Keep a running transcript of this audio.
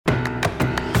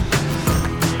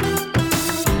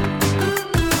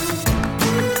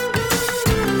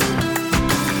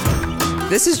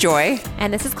This is Joy.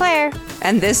 And this is Claire.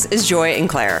 And this is Joy and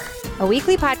Claire. A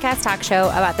weekly podcast talk show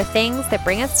about the things that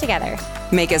bring us together.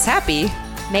 Make us happy.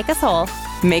 Make us whole.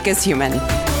 Make us human.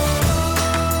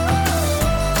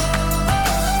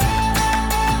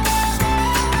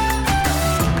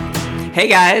 Hey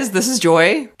guys, this is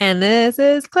Joy. And this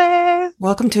is Claire.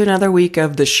 Welcome to another week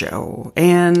of the show.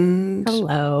 And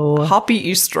hello. Happy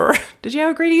Easter. Did you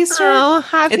have a great Easter? Oh,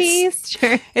 happy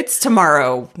Easter. It's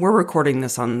tomorrow. We're recording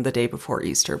this on the day before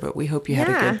Easter, but we hope you had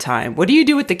a good time. What do you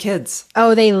do with the kids?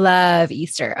 Oh, they love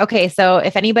Easter. Okay, so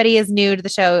if anybody is new to the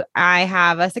show, I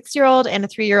have a 6-year-old and a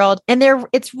 3-year-old, and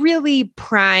it's really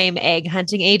prime egg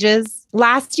hunting ages.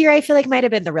 Last year, I feel like might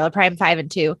have been the real prime 5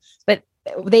 and 2, but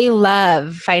they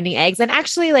love finding eggs. And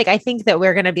actually, I think that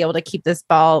we're going to be able to keep this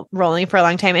ball rolling for a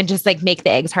long time and just make the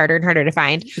eggs harder and harder to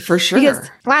find. For sure. Because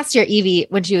last year, Evie,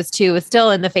 when she was 2, was still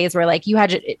in the phase where you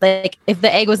had to, if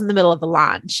the egg was in the middle of the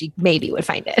lawn, she maybe would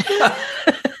find it.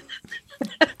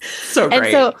 So great.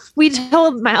 And so we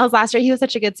told Miles last year, he was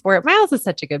such a good sport. Miles is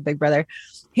such a good big brother.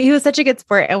 He was such a good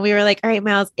sport. And we were like, all right,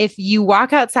 Miles, if you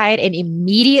walk outside and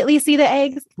immediately see the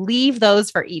eggs, leave those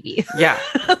for Evie. Yeah.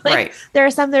 Right. There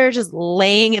are some that are just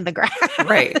laying in the grass.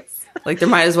 Right. There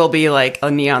might as well be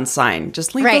a neon sign.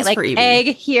 Just leave those for Evie.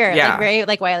 Egg here. Yeah. Very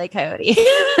Wile E. Coyote.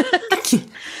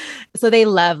 So they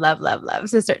love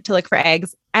to start to look for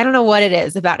eggs. I don't know what it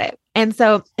is about it. And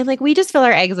so, we just fill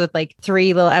our eggs with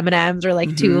 3 little M&Ms or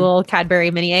 2 little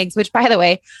Cadbury mini eggs, which by the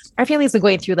way, our family's been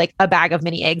going through a bag of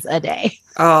mini eggs a day.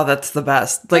 Oh, that's the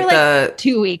best. For the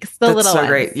 2 weeks, the little ones.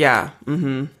 Great. Yeah.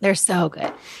 Mm-hmm. They're so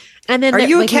good. And then are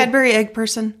you a Cadbury egg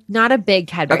person? Not a big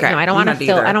Cadbury. Okay. No, I don't want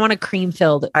to I don't want a cream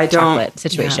filled chocolate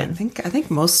situation. Yeah, I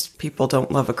think most people don't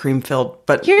love a cream filled,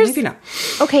 but maybe not.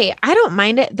 Okay, I don't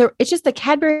mind it. It's just the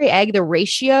Cadbury egg, the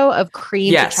ratio of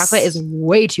cream to chocolate is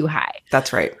way too high.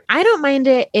 That's right. I don't mind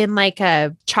it in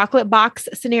a chocolate box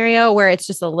scenario where it's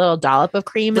just a little dollop of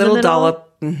cream in the middle.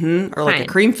 Dollop. Mm-hmm. Or a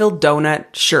cream filled donut.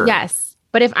 Sure. Yes.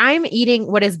 But if I'm eating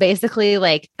what is basically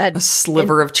a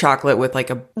sliver of chocolate with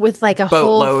a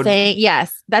whole thing,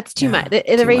 yes, that's too much.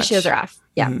 The ratios are off.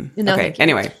 Yeah. Mm-hmm. No, okay.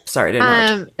 Anyway, sorry to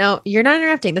interrupt. No, you're not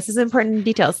interrupting. This is important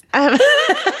details. And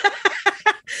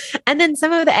then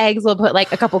some of the eggs we'll put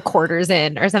a couple quarters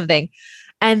in or something.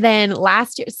 And then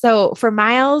last year, so for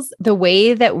Miles, the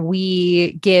way that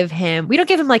we give him, we don't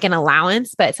give him an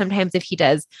allowance, but sometimes if he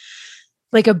does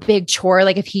a big chore,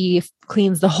 if he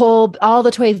cleans all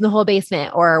the toys in the whole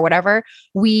basement or whatever,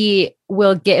 we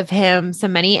will give him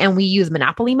some money and we use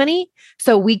Monopoly money.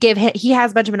 So we give him, he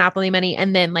has a bunch of Monopoly money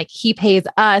and then he pays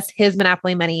us his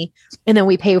Monopoly money and then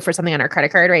we pay for something on our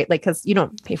credit card, right? Cause you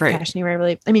don't pay for cash anywhere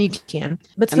really. I mean, you can,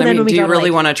 but so then when we do you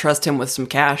really want to trust him with some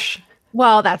cash?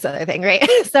 Well, that's the other thing, right?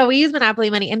 So we use Monopoly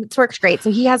money and it's worked great.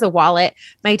 So he has a wallet.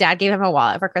 My dad gave him a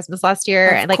wallet for Christmas last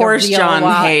year. Of course, John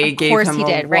Hay gave him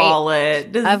a wallet.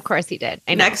 Right? Of course he did.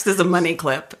 I know. Next is a money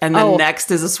clip and then next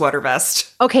is a sweater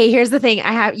vest. Okay, here's the thing.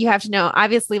 You have to know,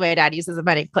 obviously my dad uses a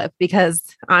money clip because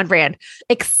on brand,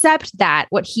 except that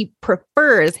what he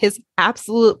prefers, his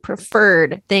absolute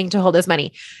preferred thing to hold his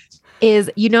money is,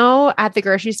 at the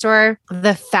grocery store,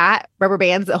 the fat rubber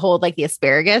bands that hold the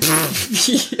asparagus.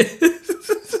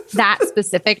 That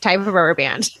specific type of rubber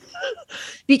band.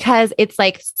 Because it's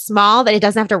small that it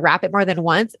doesn't have to wrap it more than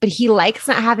once, but he likes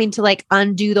not having to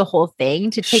undo the whole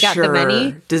thing to take out the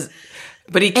money.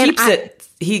 But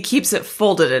he keeps it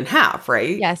folded in half,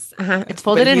 right? Yes. Uh-huh. It's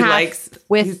folded in half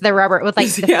with the rubber, with the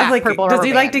fat purple rubber Does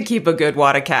he like to keep a good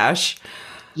wad of cash?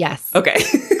 Yes. Okay.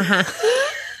 Uh-huh.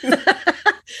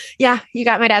 Yeah, you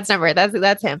got my dad's number.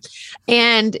 That's him.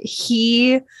 And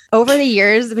he, over the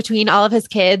years, between all of his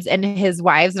kids and his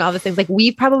wives and all the things,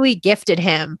 we've probably gifted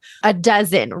him a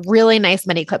dozen really nice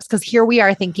money clips. Because here we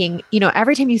are thinking,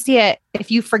 every time you see it,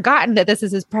 if you've forgotten that this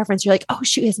is his preference, you're like, oh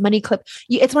shoot, his money clip.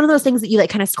 It's one of those things that you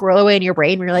kind of squirrel away in your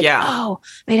brain. Where you're like, oh,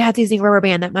 my dad's using a rubber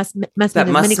band. That must mean his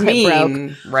money clip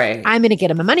broke. Right. I'm going to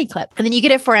get him a money clip. And then you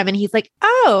get it for him, and he's like,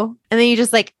 oh. And then you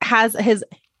just has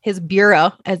his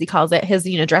bureau, as he calls it, his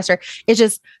dresser is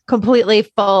just completely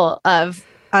full of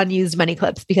unused money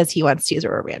clips because he wants to use a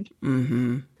rubber band.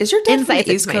 Mm-hmm. Is your dad Insights from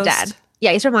the East Coast? My dad.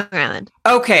 Yeah, he's from Long Island.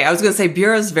 Okay, I was going to say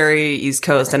bureau's very East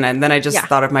Coast, and then I just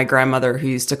thought of my grandmother who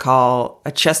used to call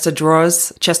a chest of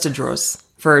drawers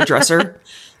for a dresser.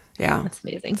 Yeah, that's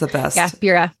amazing. It's the best. Yeah,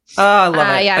 bureau. Oh, I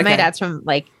love it. Yeah, okay. My dad's from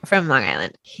Long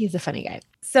Island. He's a funny guy.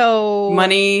 So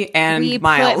money and we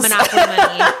Miles. Put Monopoly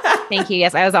money. Thank you.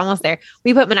 Yes, I was almost there.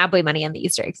 We put Monopoly money in the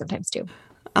Easter egg sometimes too.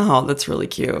 Oh, that's really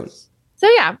cute. So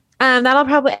yeah, that'll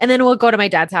probably, and then we'll go to my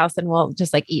dad's house and we'll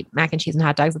just eat mac and cheese and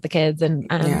hot dogs with the kids. And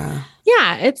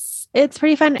it's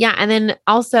pretty fun. Yeah. And then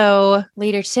also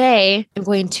later today, I'm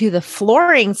going to the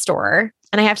flooring store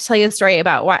And I have to tell you a story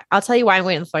about why. I'll tell you why I'm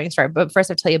going to the flooring store, but first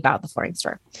I'll tell you about the flooring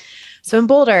store. So in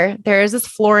Boulder, there is this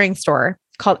flooring store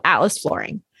called Atlas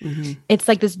Flooring. Mm-hmm. It's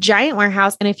like this giant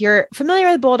warehouse. And if you're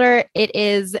familiar with Boulder, it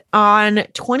is on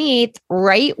 28th,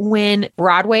 right when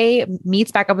Broadway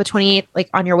meets back up with 28th,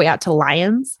 like on your way out to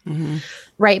Lions,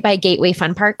 right by Gateway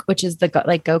Fun Park, which is the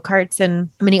go-karts and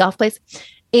mini golf place.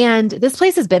 And this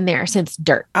place has been there since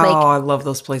dirt. Oh, I love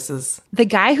those places. The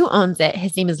guy who owns it,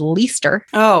 his name is Leister.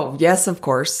 Oh, yes, of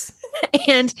course.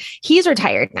 And he's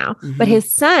retired now, but his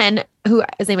son, who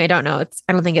his name I don't know,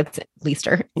 I don't think it's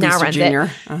Leister, now runs Jr.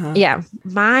 it. Yeah,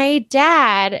 my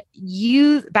dad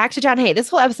used back to John Hay. This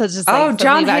whole episode is just like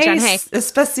John Hay,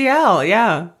 especial,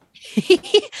 yeah.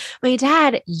 My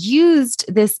dad used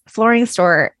this flooring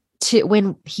store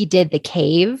when he did the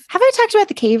cave. Have I talked about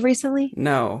the cave recently?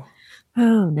 No.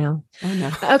 Oh no.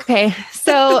 Okay,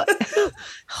 so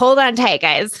hold on tight,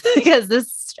 guys, because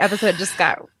this episode just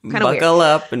got kind of weird. Buckle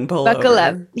up and Buckle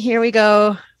up. Here we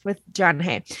go with John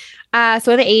Hay.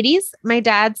 So in the 80s, my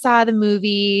dad saw the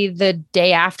movie the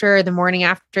day after, the morning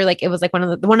after. Like it was like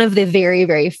one of the very,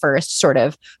 very first sort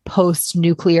of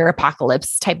post-nuclear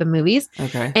apocalypse type of movies.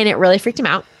 Okay. And it really freaked him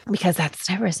out because that's the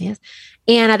type of person he is.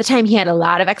 And at the time, he had a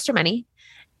lot of extra money.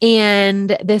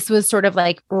 And this was sort of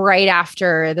like right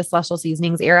after the Celestial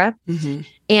Seasonings era. Mm-hmm.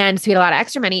 And so he had a lot of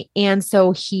extra money. And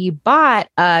so he bought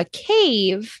a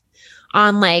cave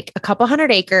on like a couple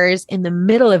 100 acres in the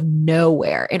middle of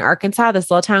nowhere in Arkansas, this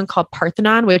little town called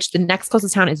Parthenon, which the next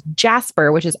closest town is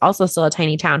Jasper, which is also still a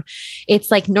tiny town.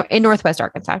 It's like in Northwest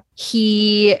Arkansas.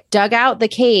 He dug out the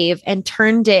cave and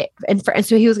turned it. And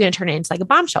so he was going to turn it into like a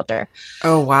bomb shelter.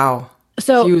 Oh, wow.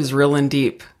 So he was reeling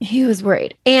deep. He was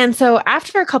worried. And so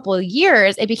after a couple of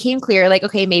years, it became clear, like,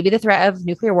 okay, maybe the threat of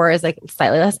nuclear war is like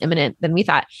slightly less imminent than we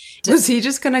thought. Was he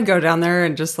just going to go down there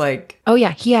and just like, oh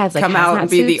yeah, he has like come out and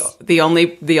be the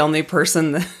only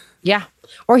person that... Yeah.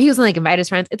 Or he was like invite his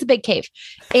friends. It's a big cave.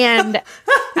 And,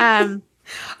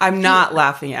 I'm not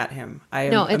laughing at him. I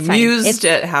am amused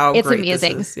at how great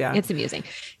amusing. This is. Yeah. It's amusing.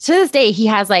 To this day, he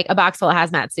has like a box full of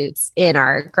hazmat suits in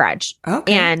our garage.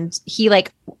 Okay. And he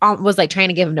like was like trying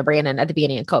to give them to Brandon at the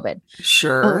beginning of COVID.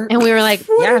 Sure. And we were like,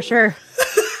 yeah, sure.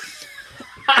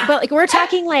 But like, we're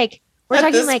talking like,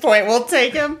 at this point, we'll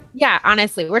take him. Yeah,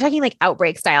 honestly, we're talking like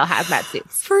outbreak style hazmat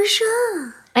suits. For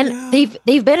sure. And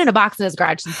they've been in a box in his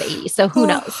garage since the 80s. So who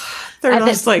knows? They're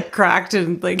just like cracked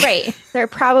and like... Right. They're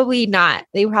probably not.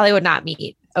 They probably would not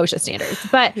meet OSHA standards.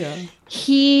 But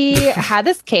he had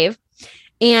this cave.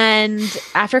 And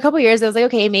after a couple of years, it was like,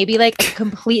 okay, maybe like a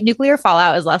complete nuclear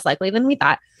fallout is less likely than we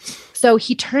thought. So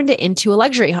he turned it into a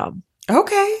luxury home.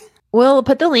 Okay. We'll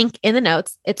put the link in the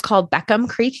notes. It's called Beckham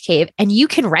Creek Cave and you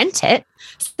can rent it.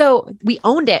 So we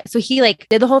owned it. So he like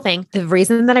did the whole thing. The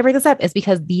reason that I bring this up is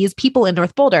because these people in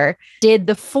North Boulder did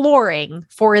the flooring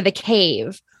for the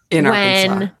cave in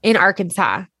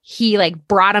Arkansas. He like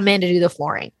brought them in to do the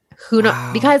flooring. Who knows?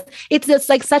 Wow. Because it's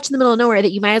like such in the middle of nowhere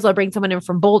that you might as well bring someone in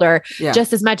from Boulder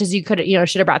just as much as you could,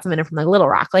 should have brought someone in from like Little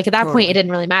Rock. Like at that point, it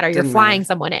didn't really matter. You're flying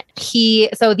someone in.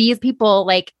 So these people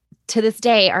like, to this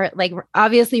day are like,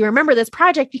 obviously remember this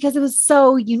project because it was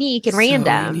so unique and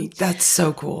random. Unique. That's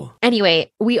so cool.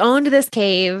 Anyway, we owned this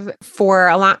cave for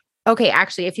a long, okay,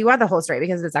 actually, if you want the whole story,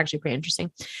 because it's actually pretty interesting.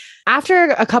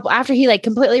 After he like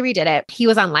completely redid it, he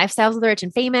was on Lifestyles of the Rich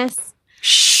and Famous.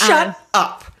 Shut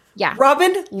up. Yeah.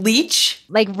 Robin Leach?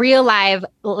 Like real live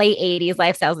late 80s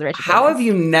Lifestyles of the Rich and Famous. How have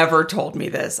you never told me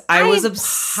this? I was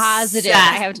positive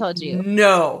I have told you.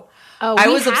 No. Oh,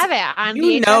 we have it on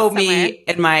VHS. You know somewhere. Me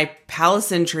and my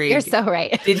palace intrigue. You're so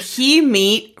right. Did he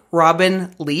meet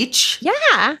Robin Leach?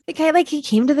 Yeah. The guy, like, he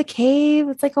came to the cave.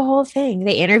 It's like a whole thing.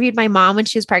 They interviewed my mom when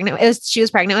she was pregnant. She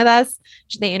was pregnant with us.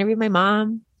 They interviewed my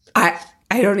mom. I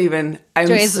don't even.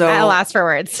 Joy's so at a loss for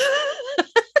words.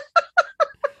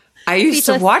 I used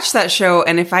to watch that show,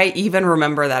 and if I even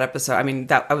remember that episode, I mean,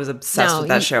 I was obsessed with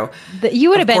that show. You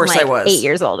would have been like 8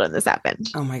 years old when this happened.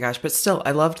 Oh my gosh, but still,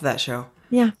 I loved that show.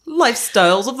 Yeah.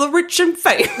 Lifestyles of the Rich and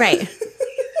Famous. Right.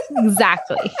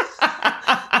 Exactly.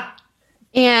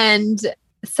 And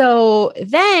so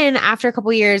then after a couple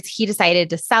of years, he decided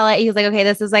to sell it. He was like, okay,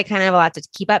 this is like kind of a lot to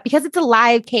keep up because it's a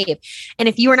live cave. And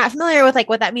if you are not familiar with like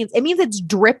what that means, it means it's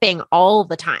dripping all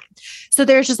the time. So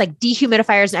there's just like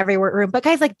dehumidifiers in every room. But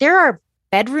guys, like there are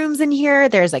bedrooms in here.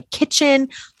 There's a kitchen.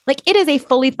 Like it is a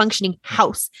fully functioning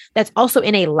house that's also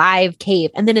in a live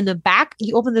cave. And then in the back,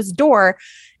 you open this door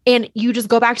and you just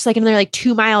go back to like another like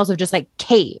 2 miles of just like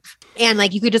cave. And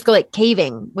like you could just go like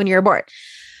caving when you're bored.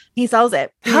 He sells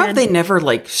it. How have they never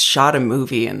like shot a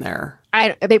movie in there?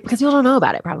 Because people don't know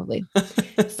about it probably.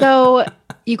 So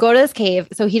you go to this cave.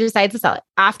 So he decides to sell it.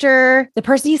 After the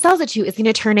person he sells it to is going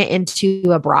to turn it into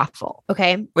a brothel.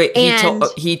 Okay. Wait,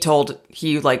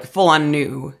 he like full on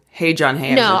knew, hey, John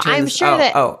Hayes. No, I'm sure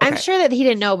I'm sure that he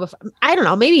didn't know before. I don't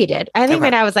know. Maybe he did. I think my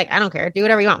dad was like, I don't care. Do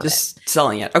whatever you want with just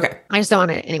selling it. Okay. I just don't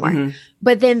want it anymore.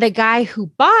 But then the guy who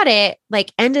bought it,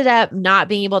 like ended up not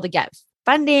being able to get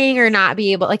funding or not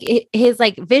be able, like his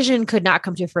like vision could not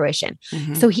come to fruition.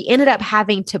 So he ended up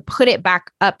having to put it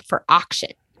back up for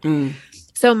auction.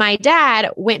 So my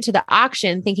dad went to the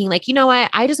auction thinking like, you know what,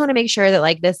 I just want to make sure that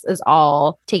like this is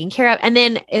all taken care of.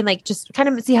 And like just kind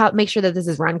of make sure that this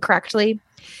is run correctly.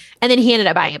 And then he ended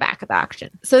up buying it back at the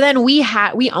auction. So then we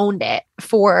owned it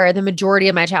for the majority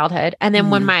of my childhood. And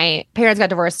then when my parents got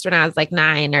divorced when I was like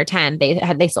 9 or 10,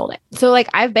 they sold it. So like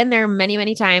I've been there many,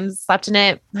 many times, slept in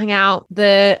it, hung out.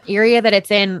 The area that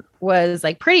it's in was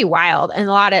like pretty wild and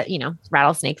a lot of,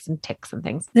 rattlesnakes and ticks and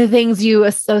things. The things you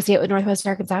associate with Northwest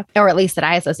Arkansas, or at least that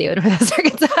I associate with Northwest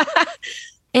Arkansas.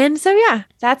 And so, yeah,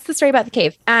 that's the story about the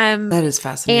cave. That is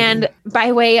fascinating. And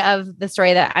by way of the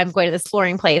story that I'm going to this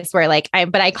flooring place where like,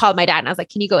 but I called my dad and I was like,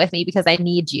 can you go with me? Because I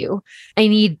need you. I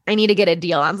need to get a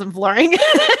deal on some flooring.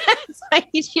 So I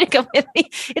need you to go with me.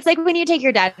 It's like when you take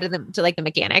your dad to like the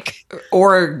mechanic.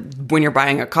 Or when you're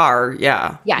buying a car.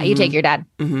 Yeah. Yeah. You take your dad.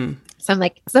 So I'm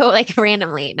like,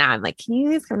 randomly now I'm like, can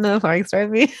you guys come to the flooring store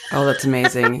with me? Oh, that's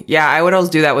amazing. Yeah. I would always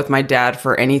do that with my dad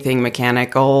for anything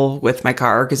mechanical with my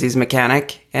car because he's a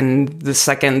mechanic. And the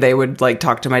second they would like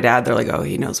talk to my dad, they're like, oh,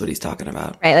 he knows what he's talking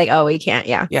about. Right. Like, oh, we can't.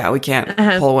 Yeah. Yeah. We can't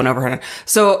pull one over.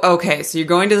 So, okay. So you're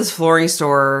going to this flooring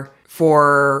store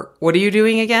for, what are you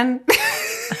doing again?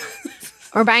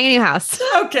 We're buying a new house.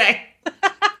 Okay.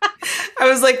 I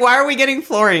was like, why are we getting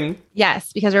flooring?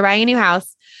 Yes, because we're buying a new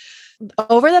house.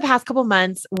 Over the past couple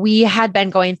months, we had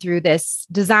been going through this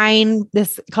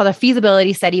called a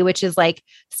feasibility study, which is like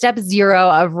step 0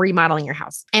 of remodeling your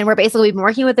house. And we've been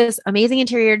working with this amazing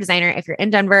interior designer. If you're in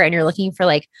Denver and you're looking for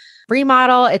like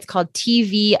remodel, it's called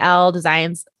TVL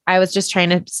Designs. I was just trying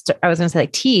to, I was going to say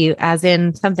like T as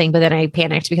in something, but then I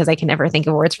panicked because I can never think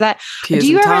of words for that. T as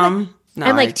in Tom? No,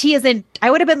 and like T as in, I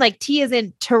would have been like T as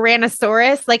in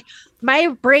Tyrannosaurus. Like my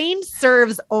brain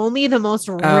serves only the most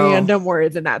random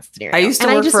words in that scenario. I used to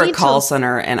work for a call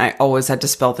center and I always had to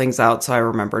spell things out. So I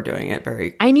remember doing it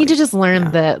very. I need to just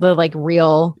learn the like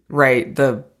real. Right.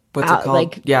 What's it called?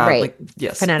 Like, yeah. Right. Like,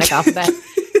 yes. Phonetic alphabet.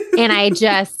 And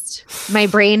my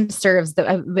brain serves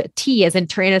the T as in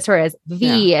Tyrannosaurus,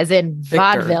 V as in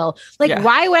vaudeville. Like,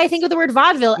 why would I think of the word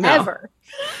vaudeville ever?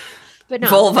 But no.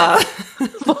 Vulva.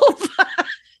 Vulva.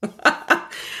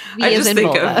 I just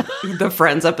think of the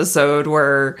Friends episode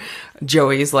where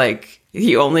Joey's like,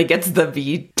 he only gets the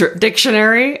V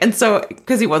dictionary. And so,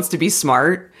 because he wants to be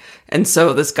smart. And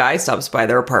so this guy stops by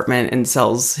their apartment and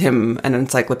sells him an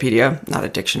encyclopedia, not a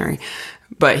dictionary,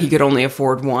 but he could only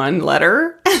afford one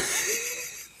letter.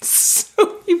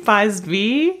 So he buys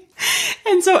V.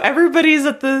 And so everybody's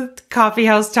at the coffee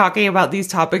house talking about these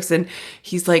topics and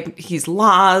he's like, he's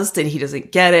lost and he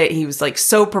doesn't get it. He was like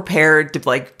so prepared to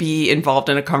like be involved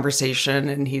in a conversation.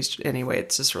 And anyway,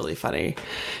 it's just really funny.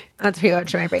 That's pretty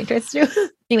much what my brain tries to do.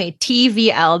 Anyway,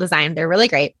 TVL Design, they're really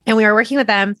great. And we were working with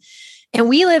them and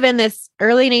we live in this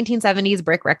early 1970s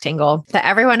brick rectangle that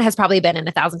everyone has probably been in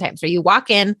 1,000 times. So you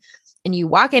walk in and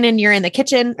you're in the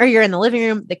kitchen or you're in the living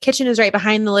room. The kitchen is right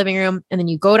behind the living room. And then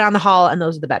you go down the hall and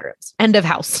those are the bedrooms. End of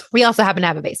house. We also happen to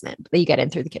have a basement that you get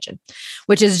in through the kitchen,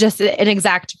 which is just an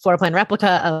exact floor plan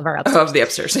replica of our upstairs. Of the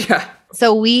upstairs. Yeah.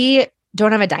 So we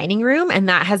don't have a dining room. And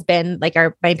that has been like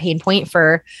my pain point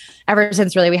for ever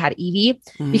since really we had Evie,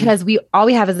 because all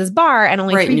we have is this bar and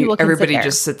only 3 people can everybody sit there.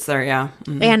 Just sits there. Yeah.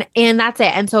 Mm-hmm. And that's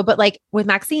it. And so, but like with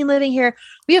Maxine living here,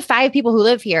 we have 5 people who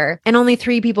live here and only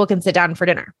 3 people can sit down for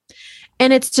dinner.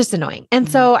 And it's just annoying. And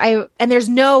so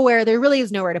there really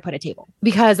is nowhere to put a table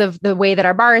because of the way that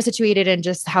our bar is situated and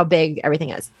just how big everything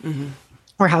is.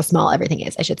 Or how small everything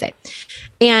is, I should say.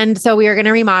 And so we were going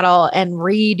to remodel and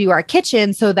redo our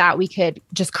kitchen so that we could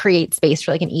just create space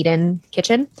for like an eat-in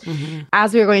kitchen.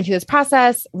 As we were going through this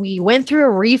process, we went through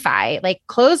a refi, like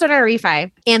closed on our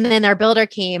refi. And then our builder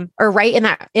came, or right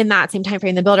in that same time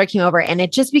frame, the builder came over and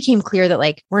it just became clear that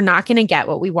like, we're not going to get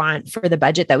what we want for the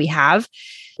budget that we have,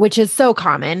 which is so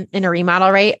common in a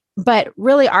remodel, right? But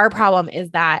really our problem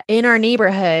is that in our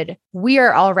neighborhood, we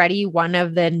are already one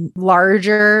of the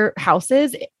larger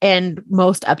houses and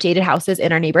most updated houses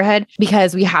in our neighborhood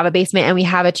because we have a basement and we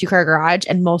have a 2-car garage.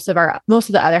 And most of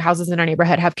the other houses in our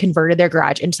neighborhood have converted their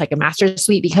garage into like a master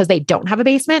suite because they don't have a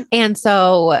basement. And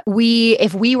so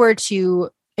if we were to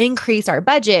increase our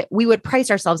budget, we would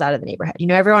price ourselves out of the neighborhood. You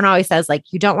know, everyone always says like,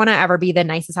 you don't want to ever be the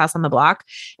nicest house on the block.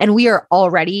 And we are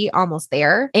already almost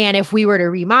there. And if we were to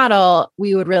remodel,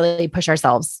 we would really push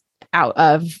ourselves out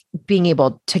of being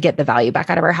able to get the value back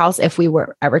out of our house if we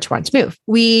were ever to want to move.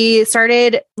 We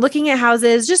started looking at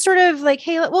houses, just sort of like,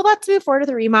 hey, well, let's move forward with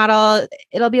the remodel.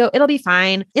 It'll be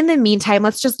fine. In the meantime,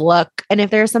 let's just look. And if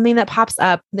there's something that pops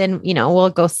up, then, you know, we'll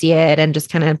go see it and just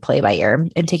kind of play by ear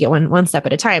and take it one step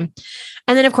at a time.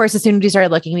 And then, of course, as soon as we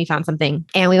started looking, we found something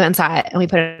and we went and saw it and we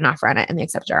put an offer on it and they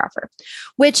accepted our offer,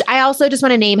 which I also just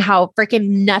want to name how freaking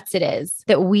nuts it is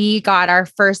that we got our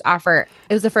first offer.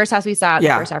 It was the first house we saw, the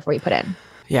first offer we put in.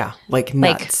 Yeah. Like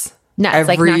nuts.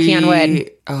 Like knocking on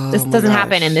wood. This doesn't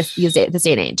happen in this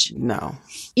day and age. No.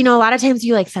 You know, a lot of times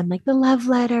you like send like the love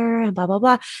letter and blah, blah,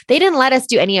 blah. They didn't let us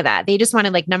do any of that. They just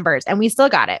wanted like numbers and we still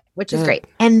got it, which is great.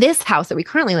 And this house that we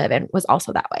currently live in was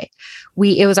also that way.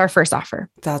 It was our first offer.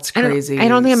 That's crazy. I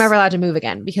don't think I'm ever allowed to move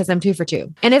again because I'm 2 for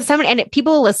 2. And if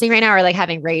people listening right now are like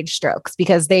having rage strokes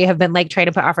because they have been like trying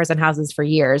to put offers on houses for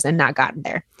years and not gotten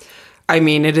there. I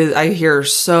mean, I hear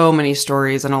so many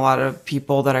stories and a lot of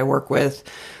people that I work with.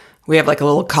 We have like a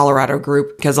little Colorado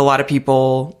group because a lot of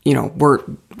people, you know, we're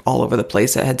all over the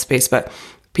place at Headspace, but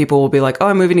people will be like, oh,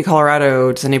 I'm moving to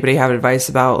Colorado. Does anybody have advice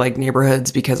about like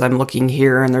neighborhoods? Because I'm looking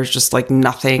here and there's just like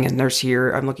nothing. And there's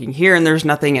here, I'm looking here and there's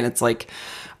nothing. And it's like,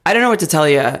 I don't know what to tell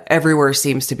you. Everywhere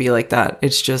seems to be like that.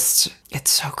 It's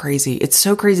so crazy. It's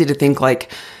so crazy to think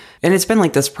like, and it's been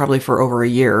like this probably for over a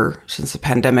year since the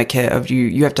pandemic hit of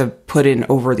you have to put in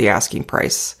over the asking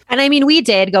price. And I mean, we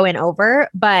did go in over,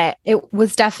 but it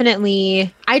was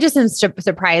definitely, I just am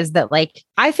surprised that like,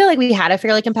 I feel like we had a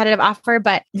fairly competitive offer,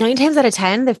 but 9 times out of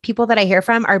 10, the people that I hear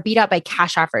from are beat out by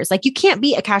cash offers. Like you can't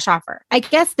beat a cash offer. I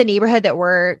guess the neighborhood that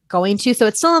we're going to, so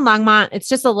it's still in Longmont. It's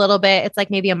just a little bit, it's like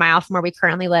maybe a mile from where we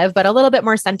currently live, but a little bit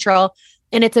more central.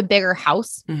 And it's a bigger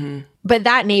house, but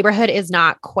that neighborhood is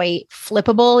not quite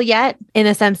flippable yet in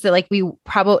the sense that like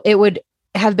it would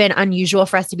have been unusual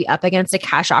for us to be up against a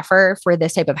cash offer for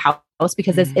this type of house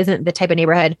because this isn't the type of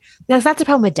neighborhood. Because that's the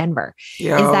problem with Denver is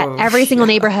that every single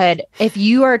neighborhood, if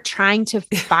you are trying to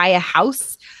buy a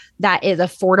house that is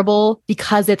affordable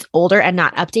because it's older and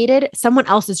not updated, someone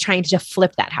else is trying to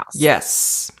flip that house.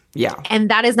 Yes. Yeah. And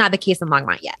that is not the case in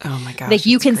Longmont yet. Oh my gosh. Like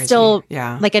you can crazy. still,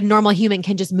 like a normal human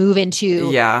can just move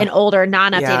into an older,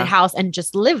 non-updated house and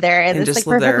just live there. And it's like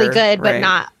perfectly good, but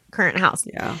not current house.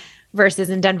 Yeah. Versus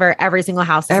in Denver, every single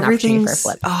house is an opportunity for a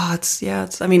flip.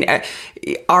 I mean,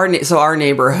 our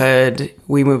neighborhood,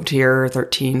 we moved here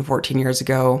 13, 14 years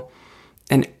ago.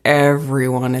 And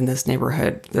everyone in this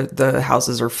neighborhood, the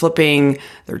houses are flipping,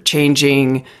 they're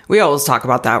changing. We always talk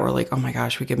about that. We're like, oh my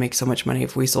gosh, we could make so much money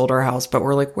if we sold our house. But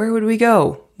we're like, where would we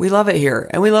go? We love it here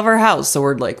and we love our house. So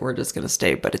we're like, we're just going to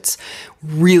stay. But it's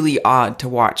really odd to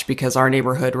watch because our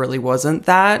neighborhood really wasn't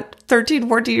that 13,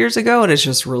 14 years ago. And it's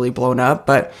just really blown up.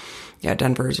 But yeah,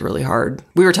 Denver is really hard.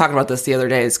 We were talking about this the other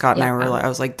day. Scott and I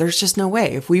was like, there's just no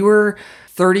way. If we were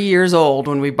 30 years old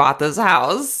when we bought this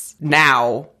house,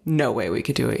 now, no way we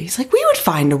could do it. He's like, we would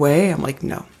find a way. I'm like,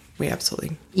 no, we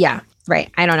absolutely. Yeah,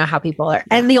 right. I don't know how people are.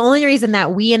 And the only reason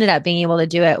that we ended up being able to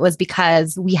do it was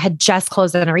because we had just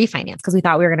closed on a refinance because we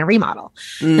thought we were going to remodel.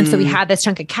 And so we had this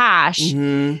chunk of cash,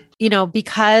 you know,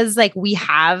 because like we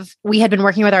had been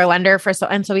working with our lender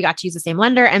and so we got to use the same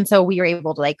lender. And so we were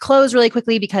able to like close really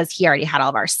quickly because he already had all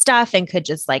of our stuff and could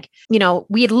just like, you know,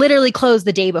 we had literally closed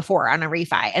the day before on a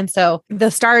refi. And so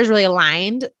the stars really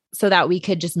aligned so that we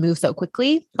could just move so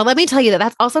quickly. But let me tell you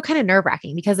that's also kind of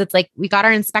nerve-wracking because it's like we got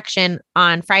our inspection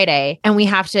on Friday and we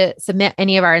have to submit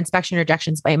any of our inspection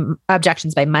objections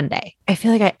by Monday. I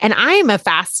feel like I'm a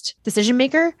fast decision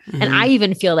maker and I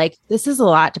even feel like this is a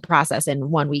lot to process in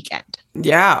one weekend.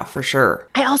 Yeah, for sure.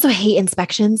 I also hate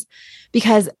inspections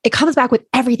because it comes back with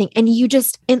everything. And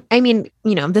I mean,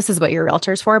 you know, this is what your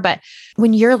realtor's for, but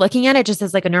when you're looking at it just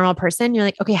as like a normal person, you're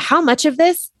like, okay, how much of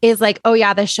this is like, oh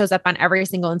yeah, this shows up on every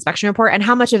single inspection report. And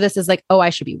how much of this is like, oh, I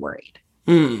should be worried.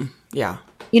 Yeah.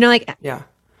 You know, like, yeah,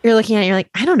 you're looking at it, you're like,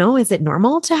 I don't know. Is it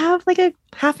normal to have like a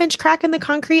 1/2-inch crack in the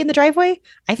concrete in the driveway?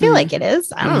 I feel like it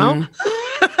is. I don't know.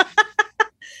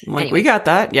 Like anyway. We got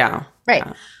that. Yeah. Right.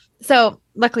 Yeah. So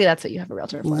luckily that's what you have a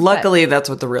realtor for. Luckily that's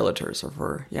what the realtors are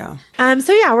for. Yeah.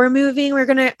 So yeah, we're moving.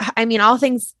 All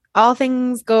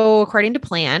things go according to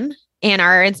plan and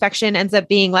our inspection ends up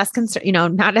being less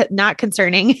not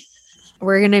concerning.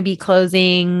 We're going to be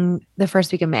closing the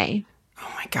first week of May.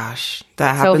 Oh my gosh.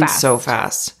 That happened so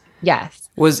fast. Yes.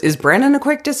 Is Brandon a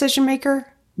quick decision maker?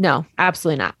 No,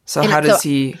 absolutely not. So how does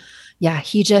he? Yeah,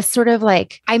 he just sort of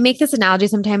like, I make this analogy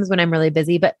sometimes when I'm really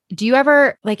busy, but do you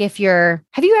ever, like, have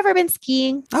you ever been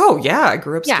skiing? Oh, yeah. I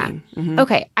grew up skiing. Mm-hmm.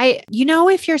 Okay.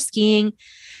 If you're skiing,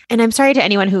 and I'm sorry to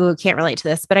anyone who can't relate to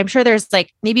this, but I'm sure there's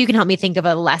like, maybe you can help me think of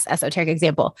a less esoteric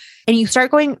example. And you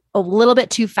start going a little bit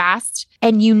too fast,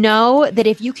 and you know that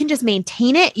if you can just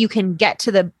maintain it, you can get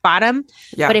to the bottom.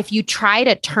 Yeah. But if you try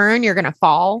to turn, you're going to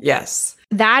fall. Yes.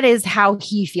 That is how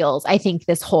he feels, I think,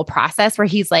 this whole process where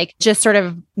he's like just sort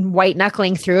of white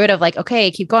knuckling through it of like,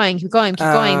 okay, keep going.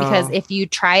 Because if you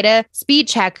try to speed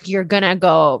check, you're going to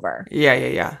go over.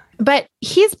 Yeah. But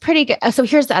he's pretty good. So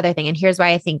here's the other thing. And here's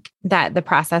why I think that the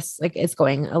process like is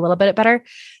going a little bit better.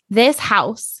 This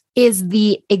house is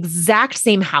the exact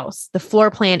same house. The floor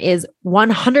plan is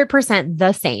 100%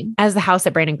 the same as the house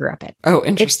that Brandon grew up in. Oh,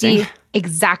 interesting. It's the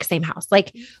exact same house.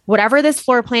 Like whatever this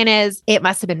floor plan is, it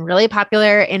must have been really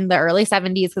popular in the early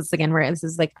 70s. Because again, this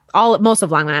is like most of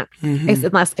Longmont,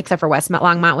 except for West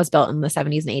Longmont was built in the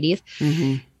 70s and 80s.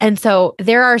 Mm-hmm. And so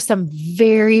there are some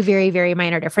very, very, very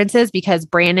minor differences because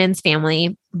Brandon's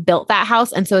family built that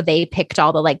house. And so they picked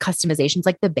all the like customizations,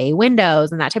 like the bay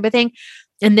windows and that type of thing.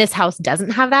 And this house doesn't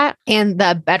have that. And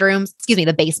the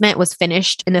the basement was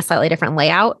finished in a slightly different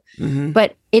layout,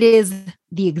 but it is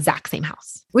the exact same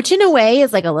house, which in a way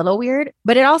is like a little weird,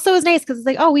 but it also is nice because it's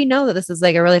like, oh, we know that this is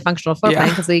like a really functional floor plan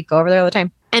because we go over there all the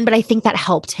time. But I think that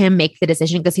helped him make the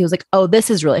decision because he was like, oh, this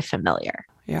is really familiar.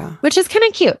 Yeah. Which is kind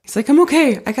of cute. He's like, I'm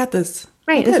okay. I got this.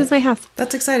 Right. This is my house.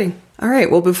 That's exciting. All right.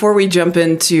 Well, before we jump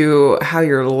into how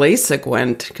your LASIK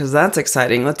went, because that's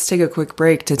exciting, let's take a quick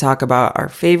break to talk about our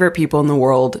favorite people in the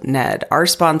world, Ned. Our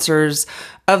sponsors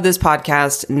of this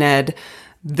podcast, Ned.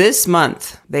 This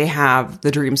month, they have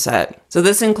the Dream Set. So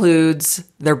this includes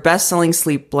their best-selling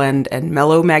Sleep Blend and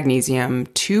Mellow Magnesium,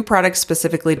 2 products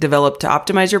specifically developed to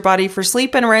optimize your body for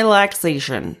sleep and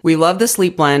relaxation. We love the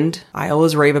Sleep Blend. I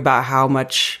always rave about how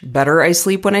much better I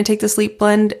sleep when I take the Sleep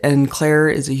Blend, and Claire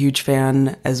is a huge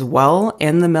fan as well.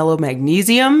 And the Mellow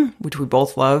Magnesium, which we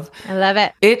both love. I love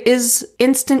it. It is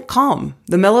instant calm.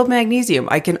 The Mellow Magnesium,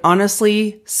 I can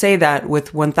honestly say that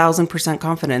with 1000%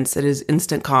 confidence, it is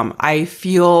instant calm. I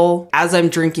feel, as I'm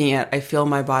drinking it, I feel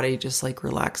my body just like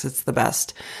relax. It's the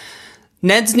best.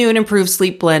 Ned's new and improved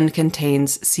Sleep Blend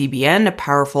contains CBN, a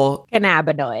powerful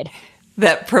cannabinoid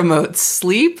that promotes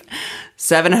sleep,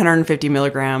 750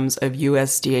 milligrams of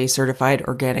USDA certified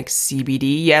organic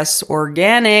CBD. Yes,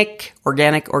 organic.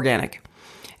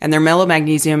 And their Mellow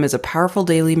Magnesium is a powerful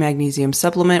daily magnesium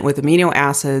supplement with amino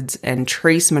acids and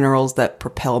trace minerals that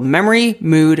propel memory,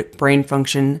 mood, brain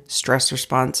function, stress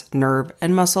response, nerve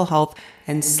and muscle health,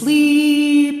 and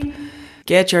sleep.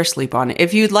 Get your sleep on.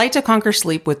 If you'd like to conquer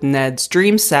sleep with Ned's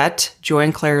Dream Set, Joy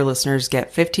and Claire listeners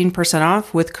get 15%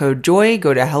 off with code JOY.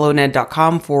 Go to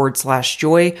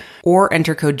helloned.com/joy or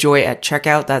enter code JOY at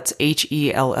checkout. That's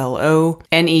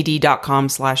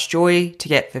HELLONED.com/joy to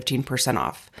get 15%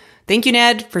 off. Thank you,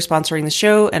 Ned, for sponsoring the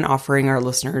show and offering our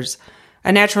listeners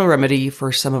a natural remedy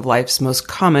for some of life's most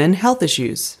common health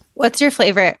issues. What's your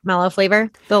favorite mellow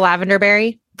flavor? The lavender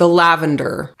berry? The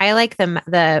lavender. I like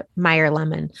the Meyer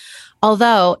lemon.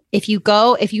 Although if you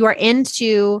are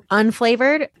into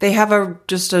unflavored, they have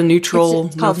just a neutral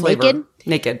it's called flavor.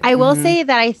 Naked. I will say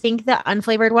that I think the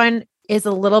unflavored one is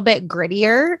a little bit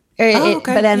grittier.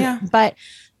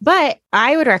 But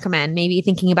I would recommend maybe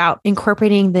thinking about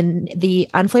incorporating the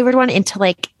unflavored one into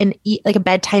like a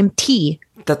bedtime tea.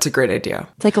 That's a great idea.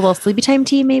 It's like a little sleepy time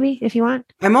tea, maybe, if you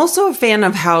want. I'm also a fan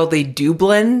of how they do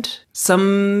blend.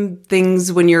 Some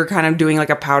things when you're kind of doing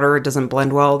like a powder, it doesn't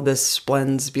blend well. This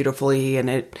blends beautifully and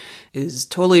it is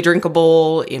totally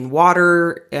drinkable in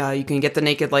water. You can get the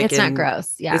naked It's not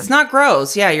gross. Yeah. It's not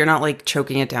gross. Yeah. You're not like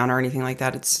choking it down or anything like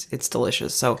that. It's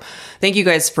delicious. So thank you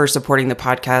guys for supporting the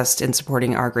podcast and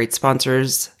supporting our great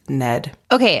sponsors, Ned.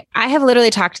 Okay. I have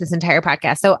literally talked this entire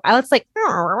podcast. So let's like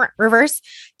reverse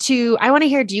to, I want to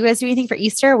hear, do you guys do anything for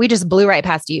Easter? We just blew right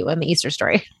past you in the Easter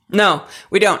story. No,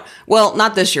 we don't. Well,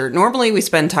 not this year. Normally we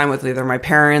spend time with either my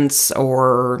parents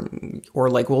or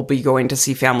like we'll be going to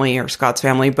see family or Scott's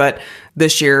family. But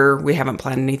this year we haven't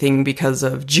planned anything because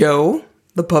of Joe,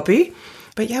 the puppy.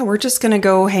 But yeah, we're just going to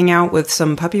go hang out with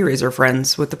some puppy raiser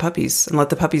friends with the puppies and let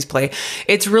the puppies play.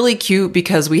 It's really cute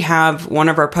because we have one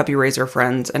of our puppy raiser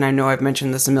friends. And I know I've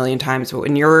mentioned this a million times, but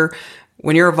when you're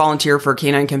a volunteer for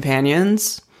Canine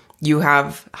Companions, you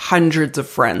have hundreds of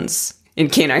friends in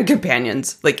Canine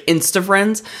Companions, like Insta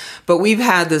friends. But we've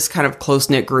had this kind of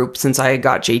close-knit group since I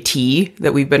got JT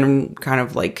that we've been kind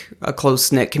of like a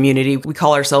close-knit community. We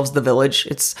call ourselves the Village.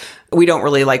 We don't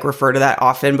really like refer to that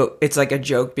often, but it's like a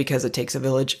joke because it takes a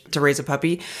village to raise a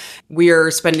puppy. We are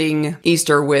spending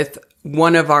Easter with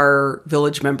one of our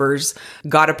village members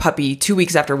got a puppy 2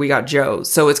 weeks after we got Joe.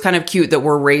 So it's kind of cute that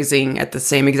we're raising at the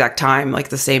same exact time, like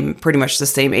pretty much the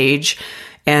same age.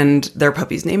 And their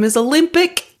puppy's name is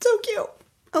Olympic. So cute.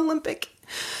 Olympic.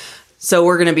 So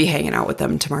we're going to be hanging out with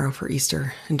them tomorrow for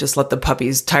Easter and just let the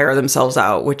puppies tire themselves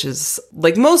out, which is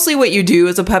like mostly what you do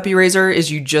as a puppy raiser is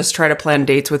you just try to plan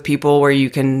dates with people where you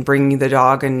can bring the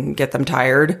dog and get them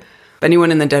tired.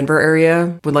 Anyone in the Denver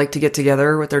area would like to get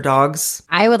together with their dogs?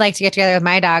 I would like to get together with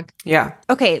my dog. Yeah.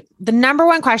 Okay. The number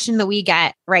one question that we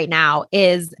get right now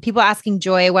is people asking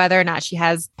Joy whether or not she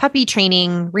has puppy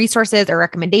training resources or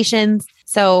recommendations.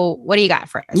 So what do you got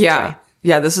for us? Yeah. Joy?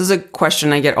 Yeah, this is a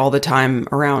question I get all the time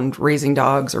around raising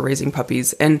dogs or raising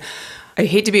puppies. And I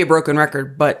hate to be a broken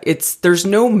record, but there's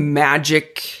no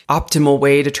magic optimal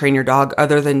way to train your dog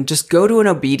other than just go to an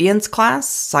obedience class,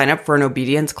 sign up for an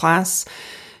obedience class.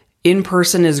 In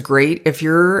person is great. If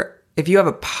you have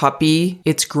a puppy,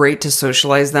 it's great to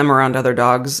socialize them around other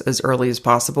dogs as early as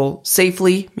possible,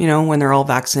 safely, when they're all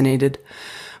vaccinated.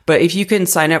 But if you can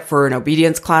sign up for an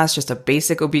obedience class, just a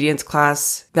basic obedience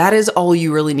class, that is all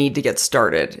you really need to get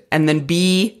started. And then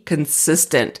be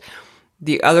consistent.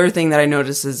 The other thing that I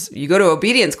notice is you go to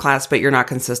obedience class, but you're not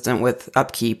consistent with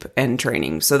upkeep and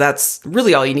training. So that's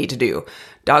really all you need to do.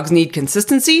 Dogs need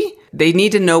consistency. They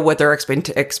need to know what their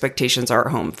expectations are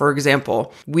at home. For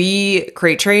example, we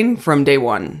crate train from day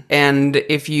one. And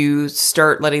if you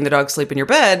start letting the dog sleep in your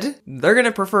bed, they're going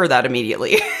to prefer that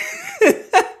immediately.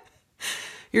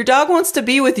 Your dog wants to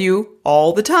be with you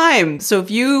all the time. So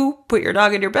if you put your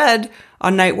dog in your bed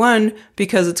on night one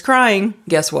because it's crying,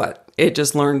 guess what? It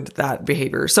just learned that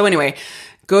behavior. So anyway,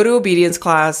 go to obedience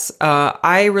class.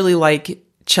 I really like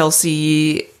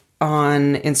Chelsea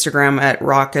on Instagram at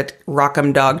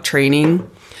Rockem Dog Training.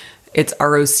 It's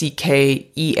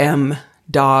ROCKEM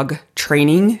Dog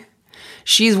Training.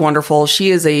 She's wonderful.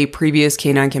 She is a previous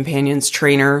Canine Companions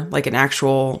trainer, like an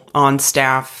actual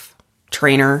on-staff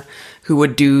trainer who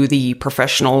would do the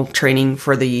professional training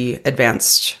for the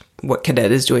advanced, what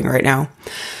Cadet is doing right now.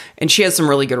 And she has some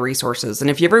really good resources. And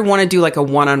if you ever want to do like a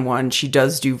one-on-one, she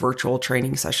does do virtual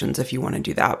training sessions if you want to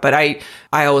do that. But I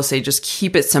always say just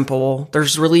keep it simple.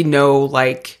 There's really no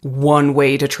like one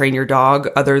way to train your dog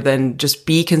other than just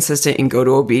be consistent and go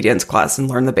to obedience class and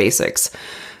learn the basics.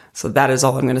 So that is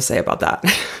all I'm going to say about that.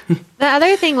 The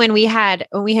other thing when we had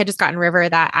just gotten River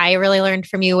that I really learned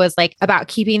from you was like about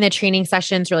keeping the training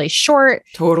sessions really short.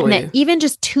 Totally. And that even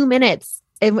just 2 minutes,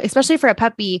 especially for a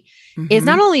puppy, is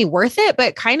not only worth it,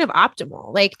 but kind of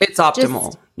optimal. Like it's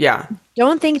optimal. Yeah.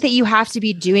 Don't think that you have to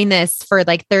be doing this for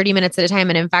like 30 minutes at a time.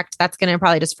 And in fact, that's going to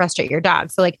probably just frustrate your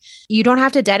dog. So like you do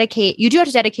have to dedicate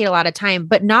a lot of time,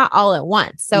 but not all at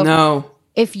once. So no.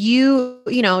 If you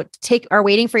are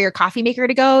waiting for your coffee maker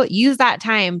to go, use that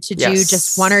time to do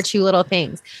just one or two little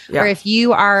things. Yeah. Or if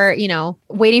you are,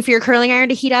 waiting for your curling iron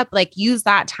to heat up, like use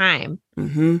that time.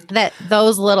 That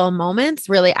those little moments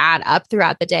really add up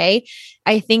throughout the day.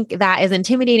 I think that is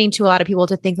intimidating to a lot of people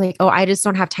to think like, oh, I just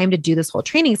don't have time to do this whole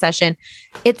training session.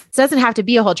 It doesn't have to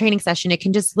be a whole training session. It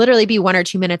can just literally be 1 or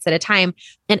 2 minutes at a time.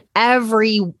 And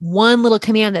every one little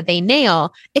command that they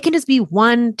nail, it can just be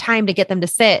one time to get them to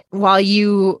sit while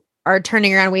you are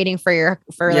turning around waiting for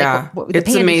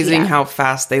it's amazing how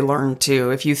fast they learn too.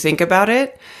 If you think about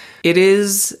it, it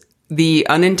is the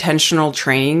unintentional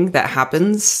training that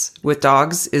happens with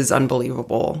dogs is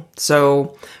unbelievable.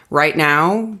 So right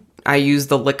now I use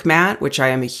the Lick Mat, which I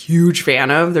am a huge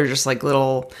fan of. They're just like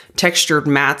little textured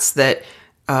mats that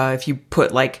if you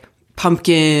put like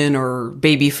pumpkin or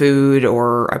baby food,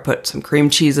 or I put some cream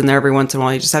cheese in there every once in a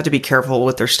while, you just have to be careful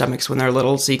with their stomachs when they're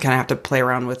little. So you kind of have to play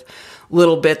around with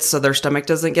little bits so their stomach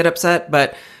doesn't get upset.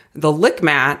 But the Lick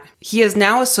Mat, he has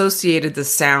now associated the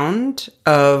sound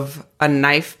of a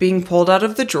knife being pulled out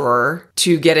of the drawer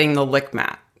to getting the Lick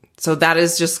Mat. So that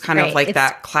is just kind of like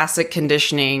that classic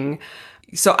conditioning.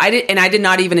 So I did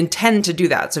not even intend to do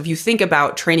that. So if you think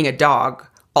about training a dog,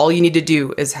 all you need to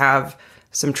do is have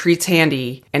some treats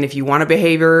handy. And if you want a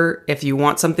behavior, if you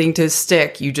want something to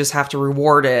stick, you just have to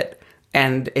reward it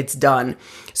and it's done.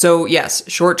 So yes,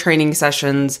 short training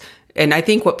sessions. And I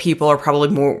think what people are probably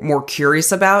more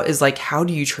curious about is like, how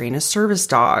do you train a service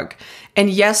dog? And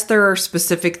yes, there are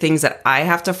specific things that I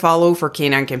have to follow for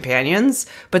canine companions,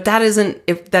 but that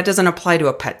doesn't apply to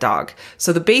a pet dog.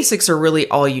 So the basics are really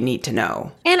all you need to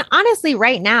know. And honestly,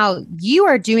 right now, you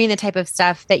are doing the type of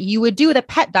stuff that you would do with a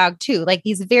pet dog too. Like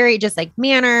these very just like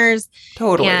manners.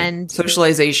 Totally. And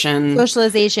socialization,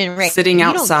 right? Sitting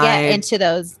outside. You don't get into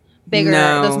those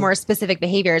those more specific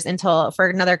behaviors until for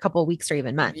another couple of weeks or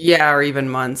even months. Yeah, or even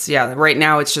months. Yeah. Right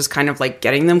now, it's just kind of like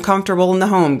getting them comfortable in the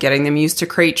home, getting them used to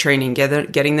crate training,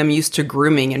 getting them used to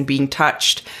grooming and being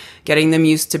touched, getting them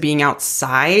used to being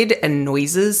outside and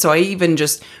noises. So I even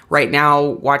just right now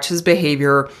watch his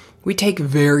behavior. We take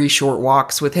very short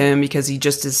walks with him because he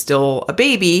just is still a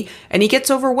baby and he gets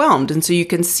overwhelmed. And so you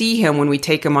can see him when we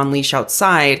take him on leash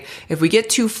outside. If we get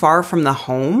too far from the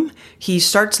home, he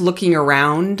starts looking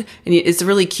around and it's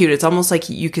really cute. It's almost like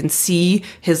you can see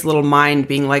his little mind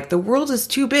being like, the world is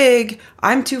too big.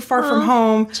 I'm too far from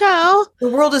home. Ciao. The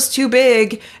world is too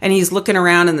big. And he's looking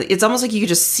around and it's almost like you could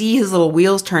just see his little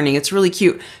wheels turning. It's really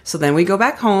cute. So then we go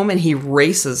back home and he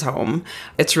races home.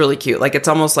 It's really cute. Like it's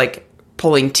almost like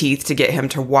pulling teeth to get him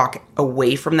to walk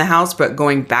away from the house, but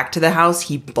going back to the house,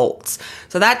 he bolts.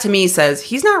 So that to me says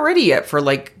he's not ready yet for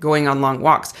like going on long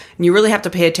walks. And you really have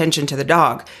to pay attention to the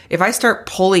dog. If I start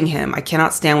pulling him, I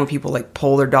cannot stand when people like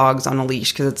pull their dogs on a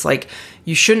leash because it's like,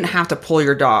 you shouldn't have to pull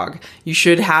your dog. You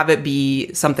should have it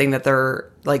be something that they're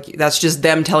like, that's just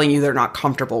them telling you they're not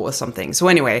comfortable with something. So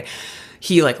anyway,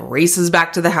 he like races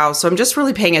back to the house. So I'm just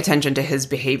really paying attention to his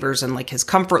behaviors and like his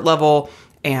comfort level.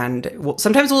 And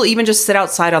sometimes we'll even just sit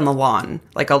outside on the lawn.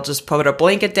 Like I'll just put a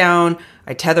blanket down.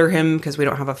 I tether him because we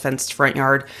don't have a fenced front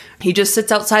yard. He just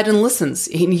sits outside and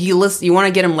listens. You want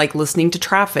to get him like listening to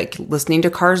traffic, listening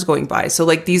to cars going by. So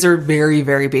like these are very,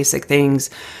 very basic things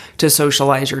to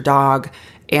socialize your dog.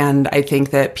 And I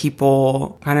think that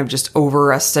people kind of just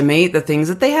overestimate the things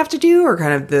that they have to do or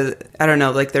kind of I don't know,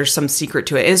 like there's some secret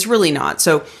to it. It's really not.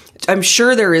 So I'm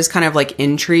sure there is kind of like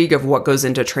intrigue of what goes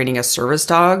into training a service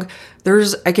dog.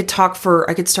 I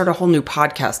could start a whole new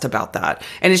podcast about that.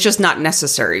 And it's just not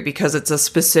necessary because it's a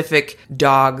specific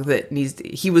dog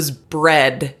he was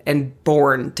bred and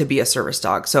born to be a service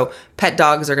dog. So pet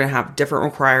dogs are going to have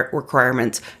different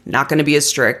requirements, not going to be as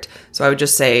strict. So I would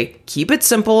just say, keep it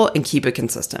simple and keep it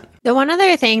consistent. The one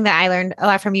other thing that I learned a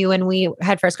lot from you when we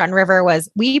had first gotten River was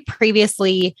we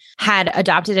previously had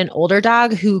adopted an older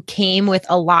dog who came with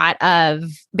a lot of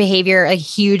behavior, like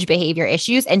huge behavior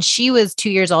issues. And she was 2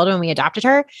 years old when we adopted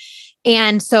her.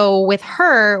 And so with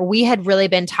her, we had really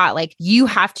been taught like you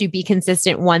have to be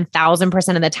consistent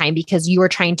 1000% of the time because you are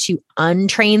trying to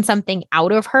untrain something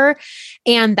out of her.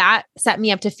 And that set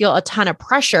me up to feel a ton of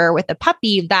pressure with the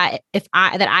puppy that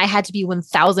I had to be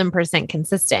 1000%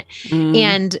 consistent.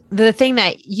 And the thing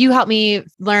that you helped me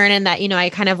learn and that, I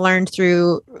kind of learned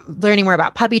through learning more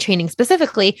about puppy training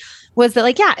specifically was that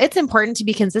like, yeah, it's important to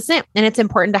be consistent and it's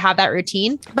important to have that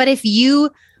routine. But if you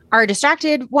are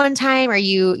distracted one time or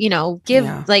you give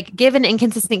an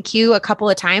inconsistent cue a couple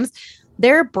of times,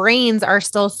 their brains are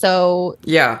still so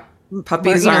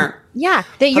puppies aren't that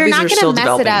you're not going to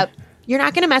mess it up. You're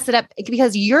not going to mess it up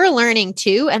because you're learning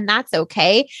too, and that's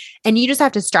okay. And you just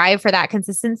have to strive for that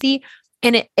consistency.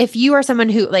 And if you are someone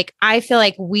who like, I feel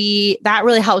like that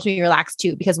really helps me relax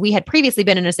too, because we had previously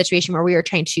been in a situation where we were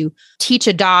trying to teach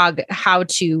a dog how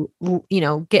to,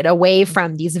 get away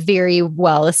from these very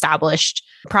well-established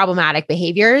problematic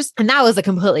behaviors. And that was a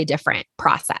completely different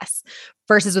process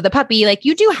versus with a puppy. Like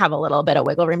you do have a little bit of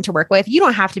wiggle room to work with. You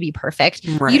don't have to be perfect.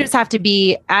 Right. You just have to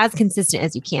be as consistent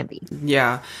as you can be.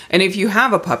 Yeah. And if you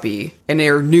have a puppy and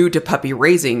they're new to puppy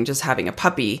raising, just having a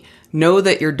puppy, know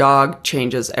that your dog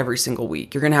changes every single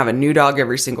week. You're going to have a new dog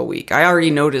every single week. I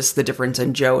already noticed the difference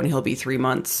in Joe, and he'll be 3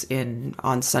 months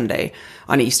on Sunday,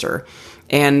 on Easter.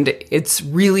 And it's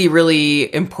really,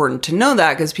 really important to know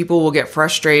that because people will get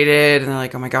frustrated and they're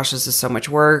like, oh my gosh, this is so much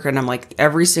work. And I'm like,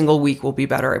 every single week will be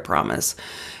better, I promise.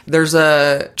 There's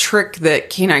a trick that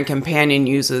Canine Companion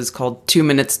uses called 2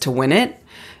 minutes to win it.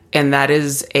 And that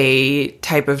is a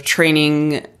type of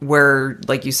training where,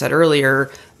 like you said earlier,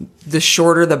 the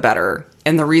shorter, the better.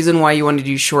 And the reason why you want to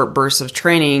do short bursts of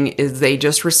training is they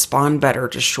just respond better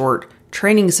to short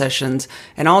training sessions.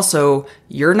 And also,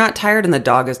 you're not tired and the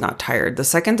dog is not tired. The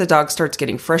second the dog starts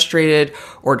getting frustrated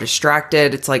or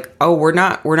distracted, it's like, oh, we're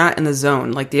not in the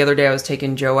zone. Like the other day I was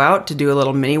taking Joe out to do a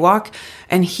little mini walk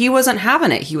and he wasn't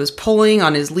having it. He was pulling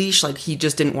on his leash like he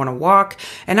just didn't want to walk.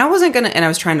 And I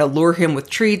was trying to lure him with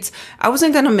treats. I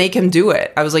wasn't going to make him do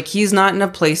it. I was like, he's not in a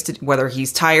place to, whether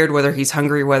he's tired, whether he's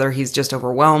hungry, whether he's just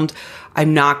overwhelmed,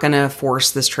 I'm not going to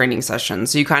force this training session.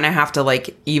 So you kind of have to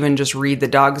like even just read the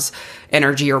dog's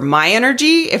energy or my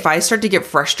energy. If I start to get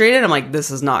frustrated, I'm like, this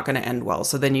is not going to end well.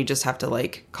 So then you just have to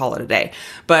like call it a day.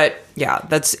 But yeah,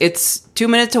 it's 2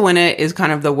 minutes to win it is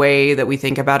kind of the way that we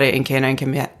think about it in Canine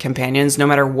Companions. No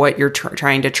matter what you're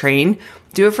trying to train,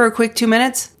 do it for a quick 2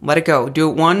 minutes, let it go. Do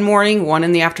it one morning, one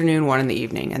in the afternoon, one in the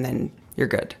evening, and then you're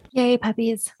good. Yay,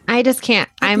 puppies. I just can't.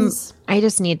 Puppies. I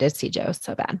just need to see Joe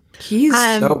so bad. He's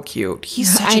so cute.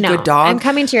 He's such a good dog. I'm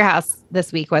coming to your house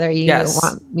this week, whether you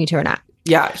want me to or not.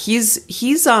 Yeah, he's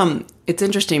it's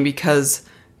interesting because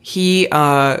we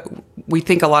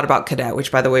think a lot about Cadet,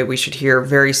 which by the way, we should hear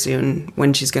very soon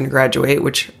when she's going to graduate,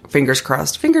 which fingers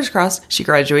crossed, she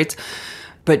graduates.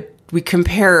 But we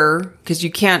compare, because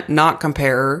you can't not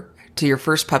compare to your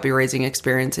first puppy raising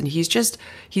experience. And he's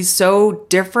so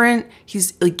different.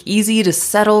 He's like easy to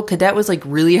settle. Cadet was like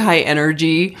really high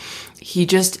energy.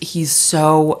 He's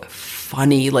so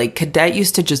funny. Like Cadet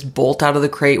used to just bolt out of the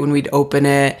crate when we'd open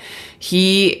it.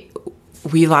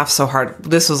 We laughed so hard.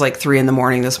 This was like 3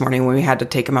 a.m. this morning when we had to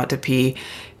take him out to pee.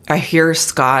 I hear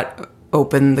Scott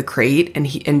open the crate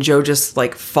and Joe just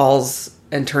like falls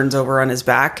and turns over on his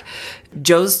back.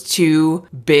 Joe's too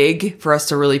big for us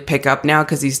to really pick up now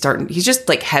because he's just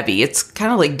like heavy. It's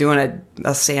kind of like doing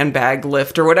a sandbag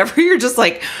lift or whatever. You're just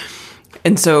like,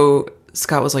 and so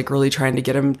Scott was like really trying to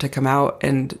get him to come out.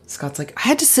 And Scott's like, I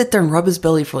had to sit there and rub his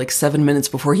belly for like 7 minutes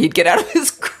before he'd get out of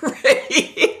his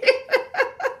crate.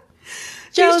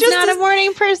 Joe's not a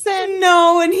morning person.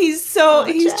 No, and he's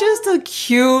just a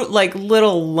cute, like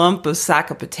little lump of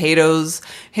sack of potatoes.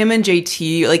 Him and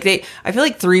JT, I feel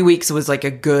like 3 weeks was like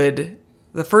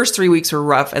the first 3 weeks were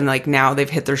rough, and like now they've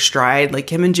hit their stride.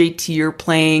 Like him and JT are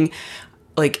playing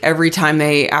like every time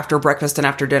after breakfast and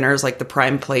after dinner is like the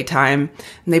prime play time,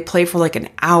 and they play for like an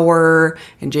hour,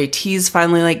 and JT's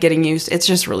finally like getting used. It's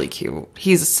just really cute.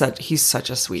 He's such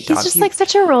a sweet dog. He's just like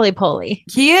such a roly-poly.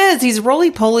 He is. He's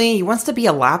roly-poly. He wants to be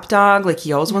a lap dog. Like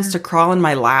he always wants to crawl in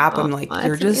my lap. I'm like,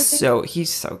 you're just he's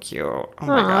so cute. Oh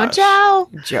my gosh.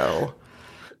 Joe.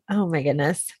 Oh my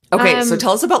goodness. Okay, so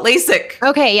tell us about LASIK.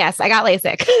 Okay, yes, I got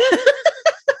LASIK.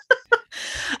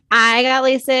 I got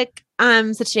LASIK.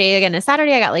 So today again is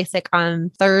Saturday. I got LASIK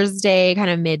on Thursday, kind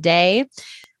of midday.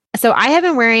 So I have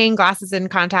been wearing glasses and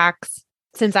contacts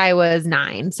since I was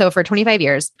 9. So for 25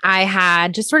 years, I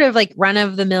had just sort of like run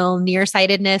of the mill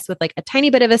nearsightedness with like a tiny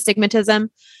bit of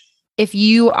astigmatism. If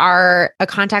you are a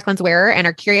contact lens wearer and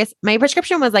are curious, my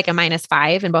prescription was like a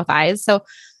 -5 in both eyes. So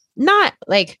not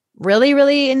like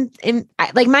really in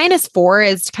like -4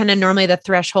 is kind of normally the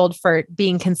threshold for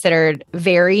being considered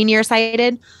very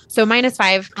nearsighted. So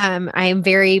 -5, I'm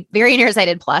very, very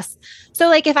nearsighted plus. So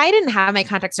like if I didn't have my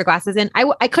contacts or glasses in,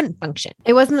 I couldn't function.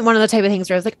 It wasn't one of the type of things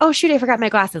where I was like, oh shoot, I forgot my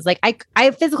glasses. Like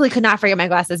I physically could not forget my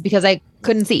glasses because I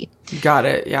couldn't see. Got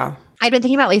it. Yeah. I'd been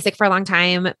thinking about LASIK for a long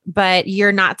time, but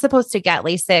you're not supposed to get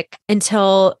LASIK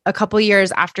until a couple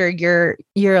years after your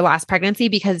last pregnancy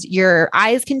because your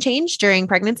eyes can change during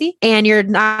pregnancy, and you're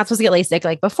not supposed to get LASIK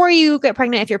like before you get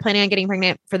pregnant if you're planning on getting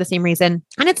pregnant for the same reason.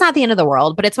 And it's not the end of the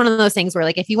world, but it's one of those things where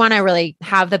like if you want to really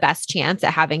have the best chance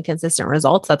at having consistent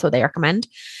results, that's what they recommend.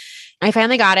 I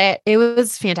finally got it. It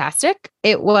was fantastic.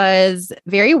 It was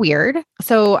very weird.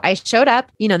 So I showed up,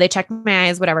 they checked my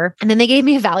eyes, whatever. And then they gave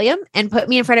me a Valium and put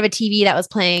me in front of a TV that was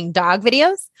playing dog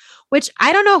videos, which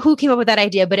I don't know who came up with that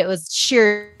idea, but it was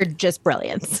sheer just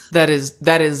brilliance. That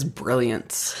is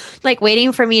brilliance. Like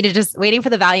waiting for the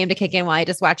Valium to kick in while I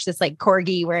just watched this like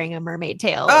corgi wearing a mermaid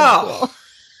tail. Oh, cool.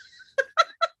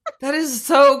 That is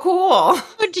so cool.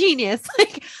 So genius.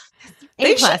 Like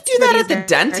they should do that at the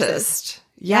dentist. Nurses.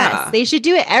 Yeah. Yes, they should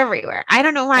do it everywhere. I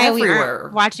don't know why we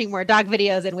aren't watching more dog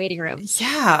videos in waiting rooms.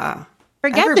 Yeah.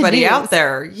 Forget everybody out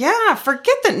there. Yeah.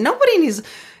 Forget that. Nobody needs,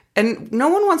 and no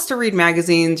one wants to read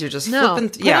magazines. You're just flipping.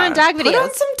 Put on dog videos. Put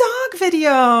on some dog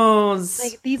videos.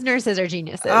 Like these nurses are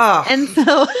geniuses. Oh. And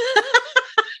so,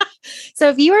 so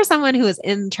if you are someone who is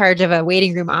in charge of a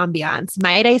waiting room ambiance,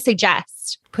 might I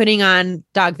suggest putting on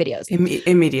dog videos?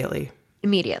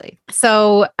 Immediately.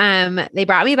 So, they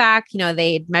brought me back,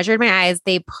 they measured my eyes.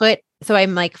 So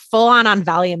I'm like full on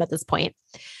Valium at this point.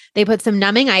 They put some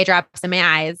numbing eye drops in my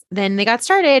eyes. Then they got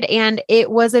started and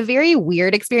it was a very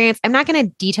weird experience. I'm not going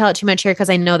to detail it too much here because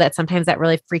I know that sometimes that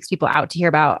really freaks people out to hear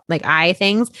about like eye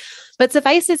things, but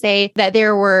suffice to say that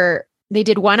they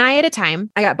did one eye at a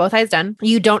time. I got both eyes done.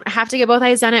 You don't have to get both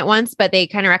eyes done at once, but they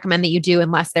kind of recommend that you do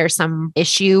unless there's some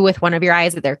issue with one of your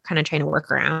eyes that they're kind of trying to work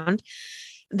around.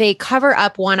 They cover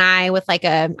up one eye with like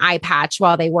an eye patch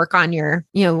while they work on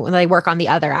they work on the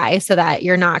other eye so that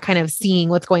you're not kind of seeing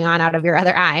what's going on out of your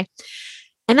other eye.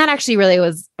 And that actually really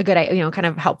was a good, kind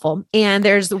of helpful. And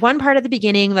there's one part at the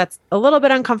beginning that's a little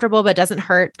bit uncomfortable, but doesn't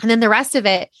hurt. And then the rest of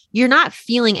it, you're not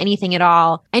feeling anything at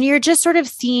all. And you're just sort of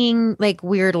seeing like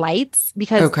weird lights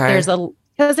because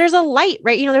because there's a light,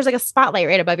 right? There's like a spotlight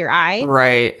right above your eye.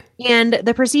 Right. And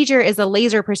the procedure is a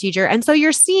laser procedure. And so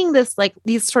you're seeing this, like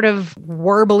these sort of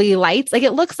warbly lights. Like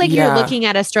it looks like you're looking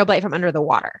at a strobe light from under the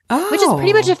water, which is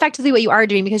pretty much effectively what you are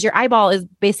doing, because your eyeball is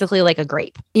basically like a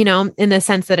grape, in the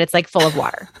sense that it's like full of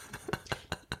water.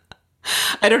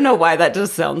 I don't know why that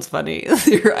just sounds funny.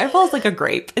 Your eyeball is like a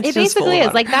grape. It basically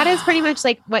is. Like that is pretty much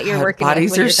like what you're working with.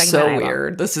 Bodies are so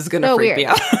weird. This is going to freak me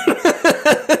out.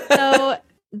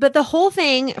 But the whole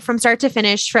thing from start to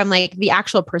finish, from like the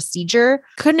actual procedure,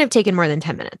 couldn't have taken more than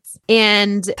 10 minutes.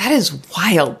 And that is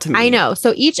wild to me. I know.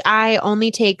 So each eye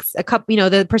only takes a couple,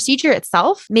 the procedure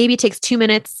itself maybe takes 2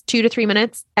 minutes, 2 to 3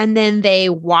 minutes. And then they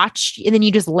watch, and then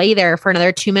you just lay there for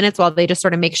another 2 minutes while they just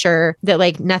sort of make sure that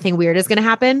like nothing weird is going to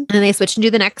happen. And then they switch and do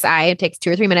the next eye. It takes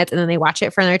 2 or 3 minutes. And then they watch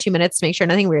it for another 2 minutes to make sure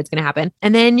nothing weird is going to happen.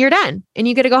 And then you're done and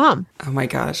you get to go home. Oh my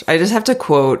gosh. I just have to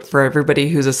quote for everybody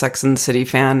who's a Sex and the City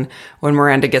fan, when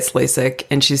Miranda gets LASIK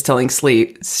and she's telling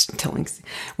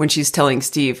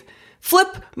Steve,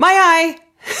 flip my eye.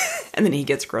 And then he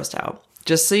gets grossed out.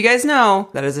 Just so you guys know,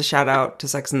 that is a shout out to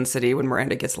Sex and the City when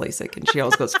Miranda gets LASIK and she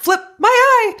always goes, flip my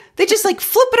eye. They just like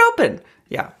flip it open.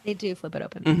 Yeah. They do flip it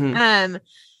open. Mm-hmm.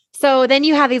 So then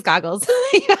you have these goggles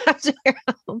you have to wear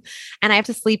home, and I have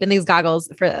to sleep in these goggles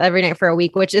for every night for a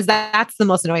week, which is that's the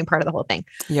most annoying part of the whole thing.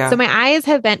 Yeah. So my eyes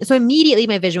have been, so immediately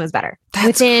my vision was better.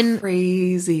 That's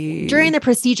crazy. During the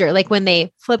procedure, like when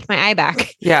they flipped my eye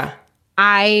back. Yeah.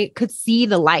 I could see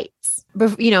the lights,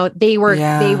 but they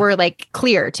were like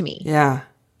clear to me. Yeah.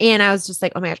 And I was just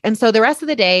like, oh my gosh. And so the rest of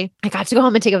the day, I got to go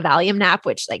home and take a Valium nap,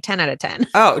 which like 10 out of 10.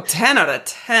 Oh, 10 out of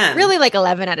 10. Really like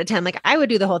 11 out of 10. Like I would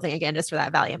do the whole thing again just for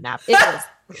that Valium nap. It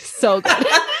was so good.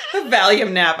 A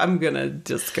Valium nap. I'm going to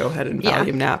just go ahead and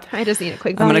Valium nap. I just need a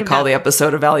quick Valium I'm going to call the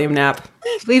episode a Valium nap.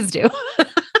 Please do.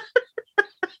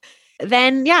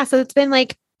 Then, so it's been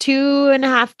like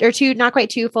 2.5 or 2, not quite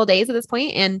 2 full days at this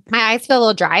point. And my eyes feel a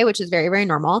little dry, which is very, very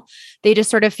normal. They just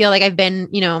sort of feel like I've been,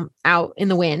 out in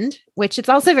the wind, which it's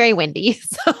also very windy.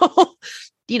 So,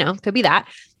 could be that.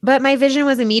 But my vision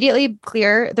was immediately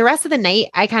clear. The rest of the night,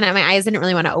 my eyes didn't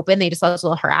really want to open. They just felt a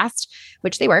little harassed,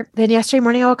 which they were. Then yesterday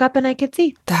morning, I woke up and I could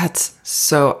see. That's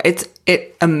so,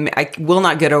 I will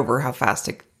not get over how fast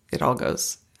it all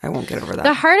goes. I won't get over that.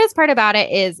 The hardest part about it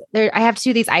is I have to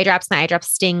do these eye drops, and the eye drops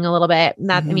sting a little bit.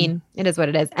 I mean, it is what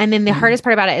it is. And then the hardest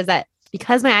part about it is that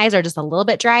because my eyes are just a little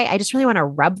bit dry, I just really want to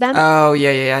rub them. Oh,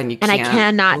 yeah. And I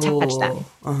cannot touch them.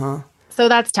 Uh-huh. So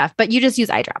that's tough, but you just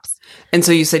use eye drops. And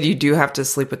so you said you do have to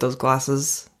sleep with those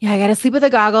glasses? Yeah, I got to sleep with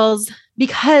the goggles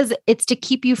because it's to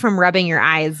keep you from rubbing your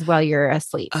eyes while you're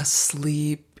asleep.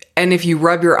 And if you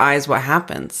rub your eyes, what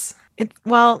happens?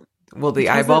 Will the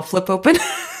eyeball flip open?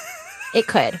 It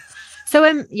could. So,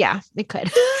 it could.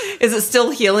 Is it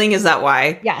still healing? Is that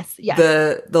why? Yes.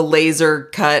 The laser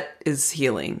cut is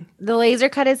healing. The laser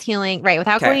cut is healing, right?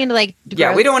 Without going into like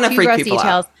we don't want to freak people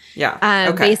details. Out.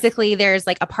 Yeah. Basically, there's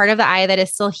like a part of the eye that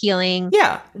is still healing.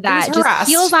 Yeah. That just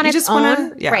heals on its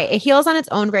own. Right. It heals on its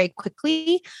own very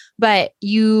quickly, but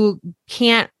you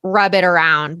can't rub it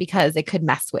around because it could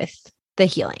mess with the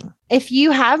healing. If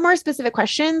you have more specific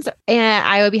questions,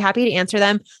 I would be happy to answer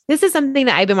them. This is something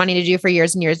that I've been wanting to do for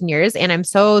years and years and years. And I'm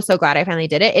so, so glad I finally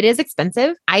did it. It is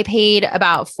expensive. I paid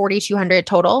about $4,200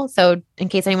 total. So in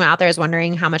case anyone out there is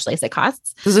wondering how much LASIK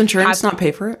costs. Does insurance not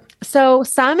pay for it? So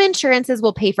some insurances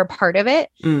will pay for part of it.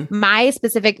 My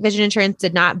specific vision insurance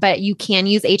did not, but you can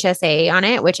use HSA on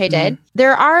it, which I did.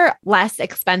 There are less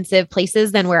expensive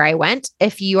places than where I went.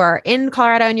 If you are in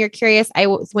Colorado and you're curious, I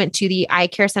went to the Eye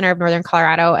Care Center of Northern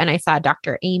Colorado and I saw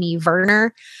Dr. Amy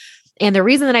Verner. And the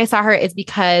reason that I saw her is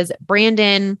because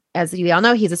Brandon, as you all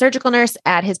know, he's a surgical nurse.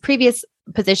 At his previous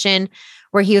position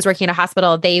where he was working at a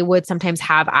hospital, they would sometimes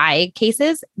have eye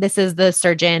cases. This is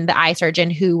the eye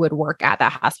surgeon who would work at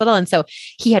that hospital. And so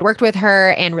he had worked with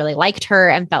her and really liked her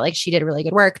and felt like she did really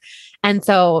good work. And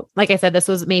so, like I said, this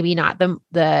was maybe not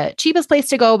the cheapest place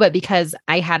to go, but because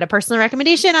I had a personal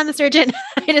recommendation on the surgeon,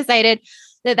 I decided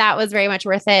that was very much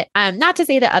worth it. Not to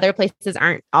say that other places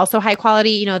aren't also high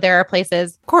quality. There are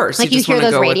places, of course, like you hear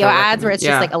those radio ads where it's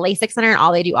just like a LASIK center and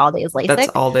all they do all day is LASIK. That's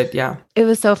all they, yeah. It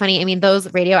was so funny. I mean,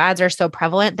 those radio ads are so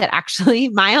prevalent that actually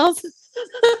Miles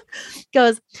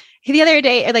goes the other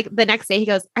day, or like the next day, he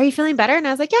goes, "Are you feeling better?" And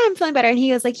I was like, "Yeah, I'm feeling better." And he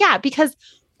goes like, "Yeah, because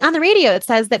on the radio, it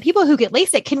says that people who get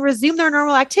LASIK can resume their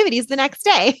normal activities the next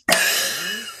day."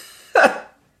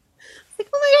 Like,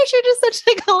 oh my gosh, you're just such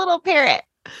like a little parrot.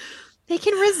 They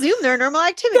can resume their normal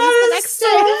activities the next day.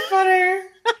 So funny.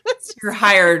 You're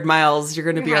hired, Miles. You're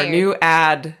going to be our new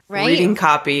ad reading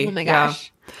copy. Oh my gosh.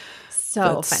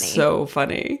 So That's funny. So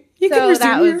funny. You can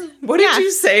resume what did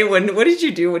you say what did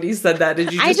you do when he said that?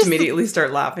 Did you just immediately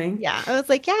start laughing? Yeah. I was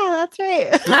like, yeah, that's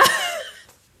right.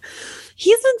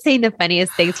 He's been saying the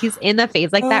funniest things. He's in the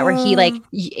phase like that where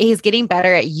he's getting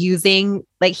better at using,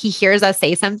 like he hears us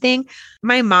say something.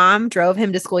 My mom drove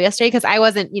him to school yesterday because I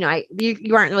wasn't, you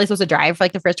aren't really supposed to drive for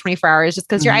like the first 24 hours just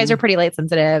because your eyes are pretty light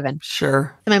sensitive. And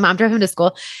sure. So my mom drove him to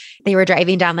school. They were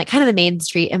driving down like kind of the main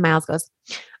street and Miles goes,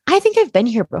 I think I've been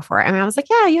here before. And I was like,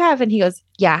 yeah, you have. And he goes,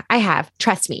 yeah, I have.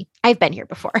 Trust me. I've been here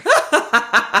before.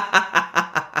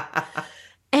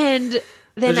 And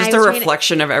then just a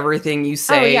reflection of everything you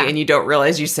say and you don't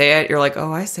realize you say it. You're like,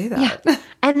 oh, I say that. Yeah.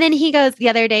 And then he goes the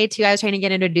other day too, I was trying to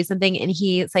get him to do something and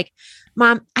he's like,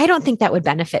 Mom, I don't think that would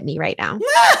benefit me right now.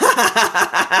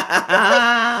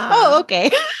 Oh,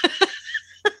 okay.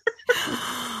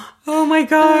 Oh my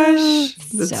gosh.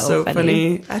 That's so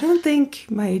funny. I don't think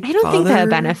that would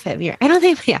benefit me. I don't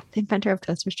think, the inventor of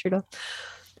toaster strudel.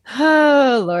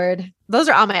 Oh Lord. Those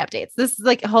are all my updates. This is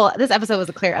like this episode was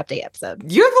a clear update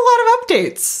episode. You have a lot of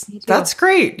updates. That's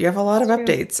great. You have a lot of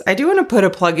updates. I do want to put a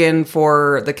plug in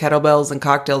for the Kettlebells and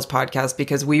Cocktails podcast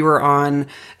because we were on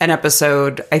an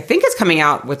episode, I think it's coming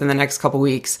out within the next couple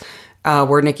weeks,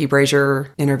 where Nikki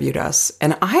Brazier interviewed us.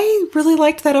 And I really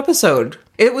liked that episode.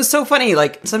 It was so funny.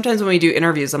 Like sometimes when we do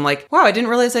interviews, I'm like, wow, I didn't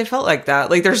realize I felt like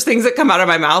that. Like there's things that come out of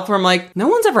my mouth where I'm like, no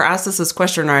one's ever asked us this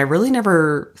question. Or I really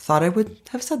never thought I would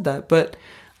have said that. But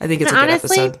I think it's a good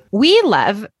episode.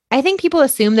 I think people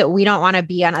assume that we don't want to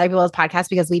be on other people's podcasts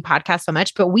because we podcast so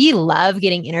much, but we love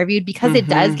getting interviewed because it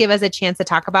does give us a chance to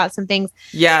talk about some things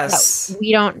that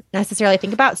we don't necessarily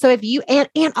think about. So if you,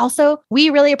 and also we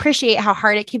really appreciate how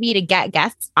hard it can be to get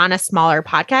guests on a smaller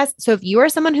podcast. So if you are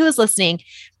someone who is listening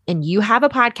and you have a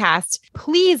podcast,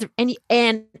 please,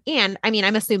 and I mean,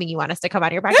 I'm assuming you want us to come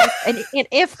on your podcast and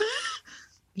if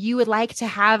you would like to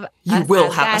have you will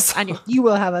have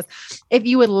us. If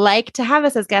you would like to have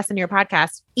us as guests on your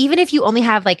podcast, even if you only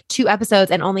have like 2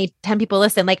 episodes and only 10 people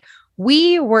listen, like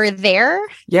we were there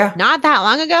not that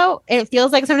long ago. And it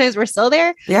feels like sometimes we're still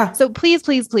there. Yeah. So please,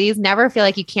 please, please never feel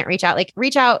like you can't reach out. Like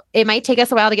reach out. It might take us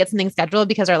a while to get something scheduled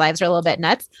because our lives are a little bit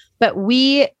nuts, but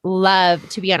we love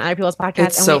to be on other people's podcasts.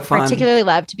 It's so fun. Particularly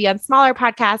love to be on smaller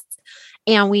podcasts.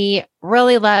 And we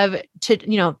really love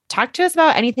to, talk to us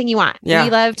about anything you want. Yeah. We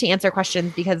love to answer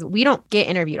questions because we don't get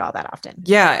interviewed all that often.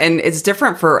 Yeah. And it's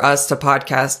different for us to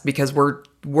podcast because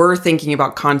we're thinking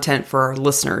about content for our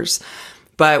listeners.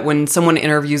 But when someone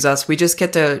interviews us, we just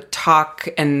get to talk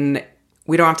and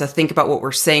we don't have to think about what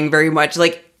we're saying very much.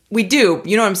 Like we do,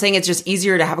 you know what I'm saying? It's just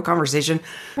easier to have a conversation.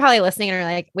 Probably listening and are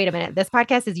like, wait a minute, this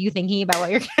podcast is you thinking about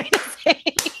what you're trying to say.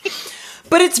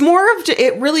 But it's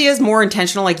it really is more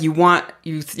intentional. Like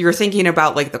you're thinking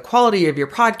about like the quality of your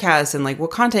podcast and like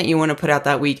what content you want to put out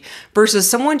that week versus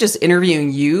someone just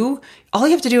interviewing you. All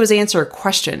you have to do is answer a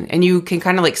question and you can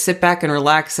kind of like sit back and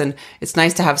relax. And it's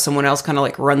nice to have someone else kind of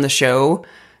like run the show.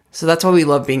 So that's why we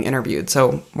love being interviewed.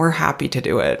 So we're happy to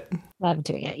do it. Love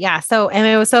doing it. Yeah. So, and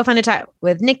it was so fun to talk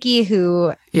with Nikki,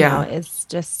 who is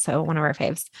just so one of our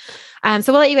faves.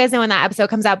 So we'll let you guys know when that episode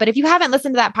comes out. But if you haven't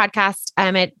listened to that podcast,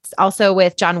 it's also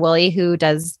with John Woolley,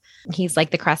 he's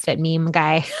like the CrossFit meme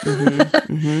guy.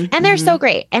 And they're so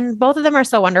great. And both of them are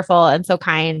so wonderful and so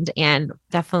kind and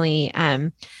definitely,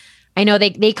 I know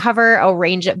they cover a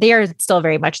range of, they are still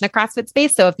very much in the CrossFit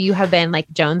space. So if you have been like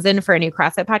jonesing for a new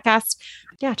CrossFit podcast,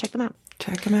 check them out.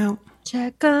 Check them out.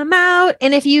 Check them out.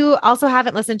 And if you also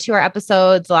haven't listened to our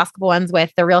episodes, the last couple ones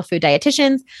with the Real Food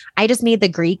Dietitians, I just made the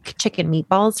Greek chicken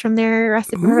meatballs from their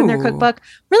recipe, from their cookbook.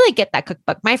 Really get that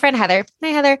cookbook. My friend Heather, hi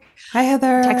Heather,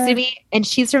 texted me, and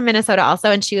she's from Minnesota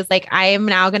also, and she was like, "I am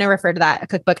now going to refer to that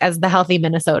cookbook as the Healthy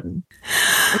Minnesotan,"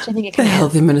 which I think it kind of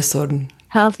Healthy Minnesotan.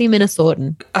 Healthy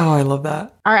Minnesotan. Oh, I love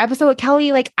that. Our episode with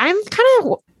Kelly, like I'm kind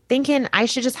of thinking I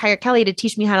should just hire Kelly to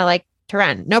teach me how to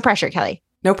run. No pressure, Kelly.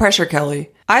 No pressure, Kelly.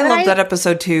 I love that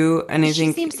episode too. And I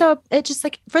think seems so, it just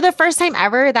like for the first time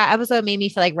ever, that episode made me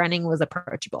feel like running was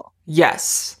approachable.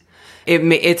 Yes.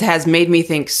 It has made me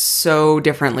think so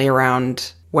differently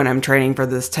around when I'm training for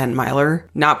this 10 miler,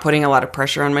 not putting a lot of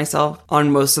pressure on myself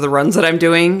on most of the runs that I'm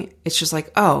doing. It's just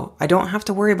like, oh, I don't have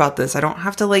to worry about this. I don't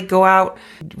have to like go out,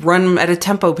 run at a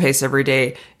tempo pace every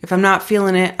day. If I'm not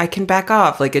feeling it, I can back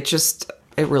off. Like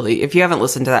it really, if you haven't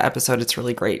listened to that episode, it's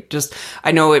really great. Just,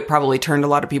 I know it probably turned a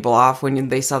lot of people off when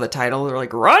they saw the title. They're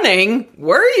like, running?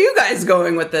 Where are you guys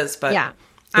going with this? But yeah,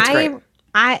 I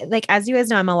like, as you guys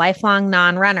know, I'm a lifelong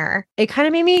non-runner. It kind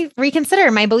of made me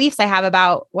reconsider my beliefs I have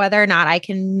about whether or not I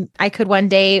could one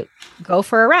day go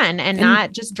for a run and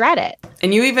not just dread it.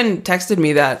 And you even texted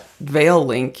me that Vail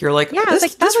link. You're like,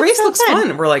 this race looks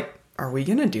fun. We're like, are we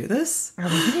going to do this? Are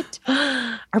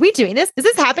we doing this? Is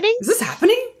this happening? Is this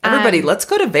happening? Everybody, let's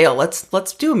go to Vail.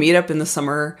 Let's do a meetup in the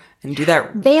summer and do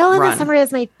that. Vail in the summer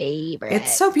is my favorite.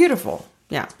 It's so beautiful.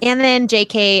 Yeah. And then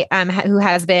JK, who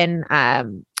has been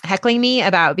heckling me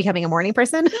about becoming a morning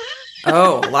person.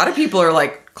 Oh, a lot of people are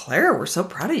like, Claire, we're so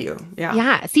proud of you. Yeah.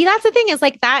 Yeah. See, that's the thing is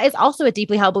like, that is also a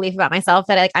deeply held belief about myself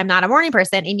that like, I'm not a morning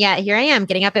person. And yet here I am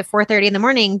getting up at 4:30 in the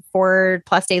morning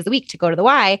 4+ days a week to go to the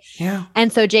Y. Yeah.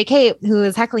 And so JK, who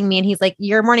is heckling me and he's like,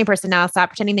 you're a morning person now. Stop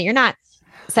pretending that you're not.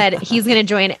 Said he's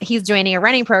joining a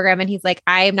running program. And he's like,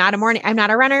 I'm not a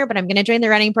runner, but I'm going to join the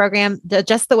running program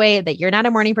just the way that you're not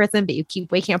a morning person, but you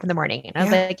keep waking up in the morning. And I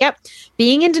was like, yep.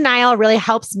 Being in denial really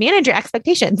helps manage your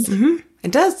expectations. Mm-hmm.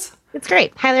 It does. It's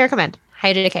great. Highly recommend.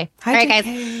 Hi, JK. Hi, all right, JK.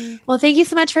 guys. Well, thank you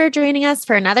so much for joining us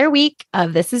for another week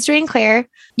of This is Joy and Claire.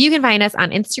 You can find us on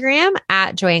Instagram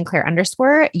at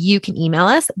 @JoyandClaire_. You can email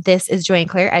us,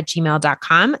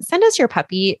 thisisjoyandclaire@gmail.com. Send us your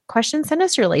puppy questions. Send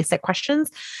us your LASIK questions.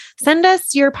 Send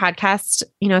us your podcast,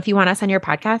 if you want us on your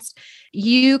podcast.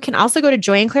 You can also go to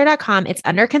joyandclaire.com. It's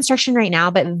under construction right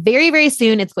now, but very, very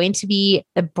soon it's going to be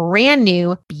a brand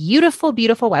new, beautiful,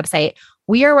 beautiful website.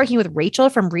 We are working with Rachel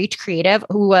from Reach Creative,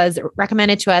 who was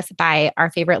recommended to us by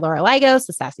our favorite Laura Lygos,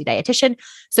 the sassy dietitian.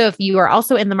 So if you are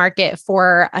also in the market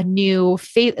for a new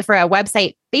for a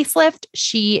website facelift,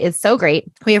 she is so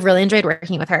great. We have really enjoyed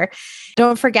working with her.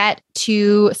 Don't forget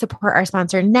to support our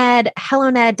sponsor, Ned,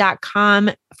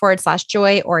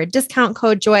 helloned.com/joy or discount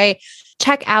code joy.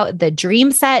 Check out the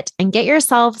Dream Set and get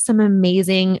yourself some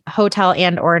amazing hotel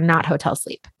and or not hotel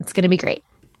sleep. It's going to be great.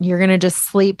 You're going to just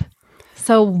sleep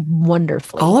so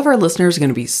wonderfully. All of our listeners are going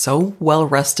to be so well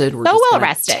rested. We're so well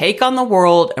rested. Take on the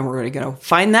world, and we're going to go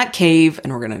find that cave,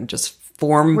 and we're going to just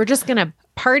form. We're just going to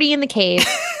party in the cave.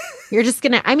 You're just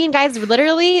going to, guys,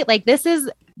 literally, like this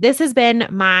has been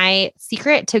my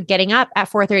secret to getting up at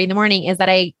 4:30 in the morning is that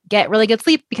I get really good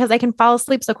sleep because I can fall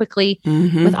asleep so quickly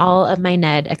with all of my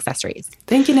Ned accessories.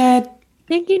 Thank you, Ned.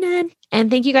 Thank you, Ned. And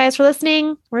thank you guys for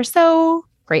listening. We're so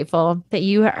grateful that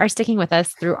you are sticking with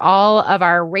us through all of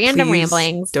our random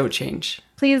ramblings. Don't change.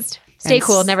 Please stay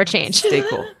cool. Never change. Stay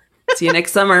cool. See you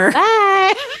next summer.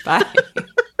 Bye. Bye.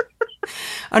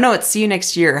 Oh, no, it's see you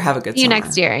next year. Have a good summer. See you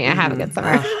next year. Yeah, have a good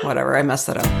summer. Whatever. I messed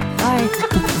that up.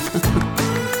 Bye.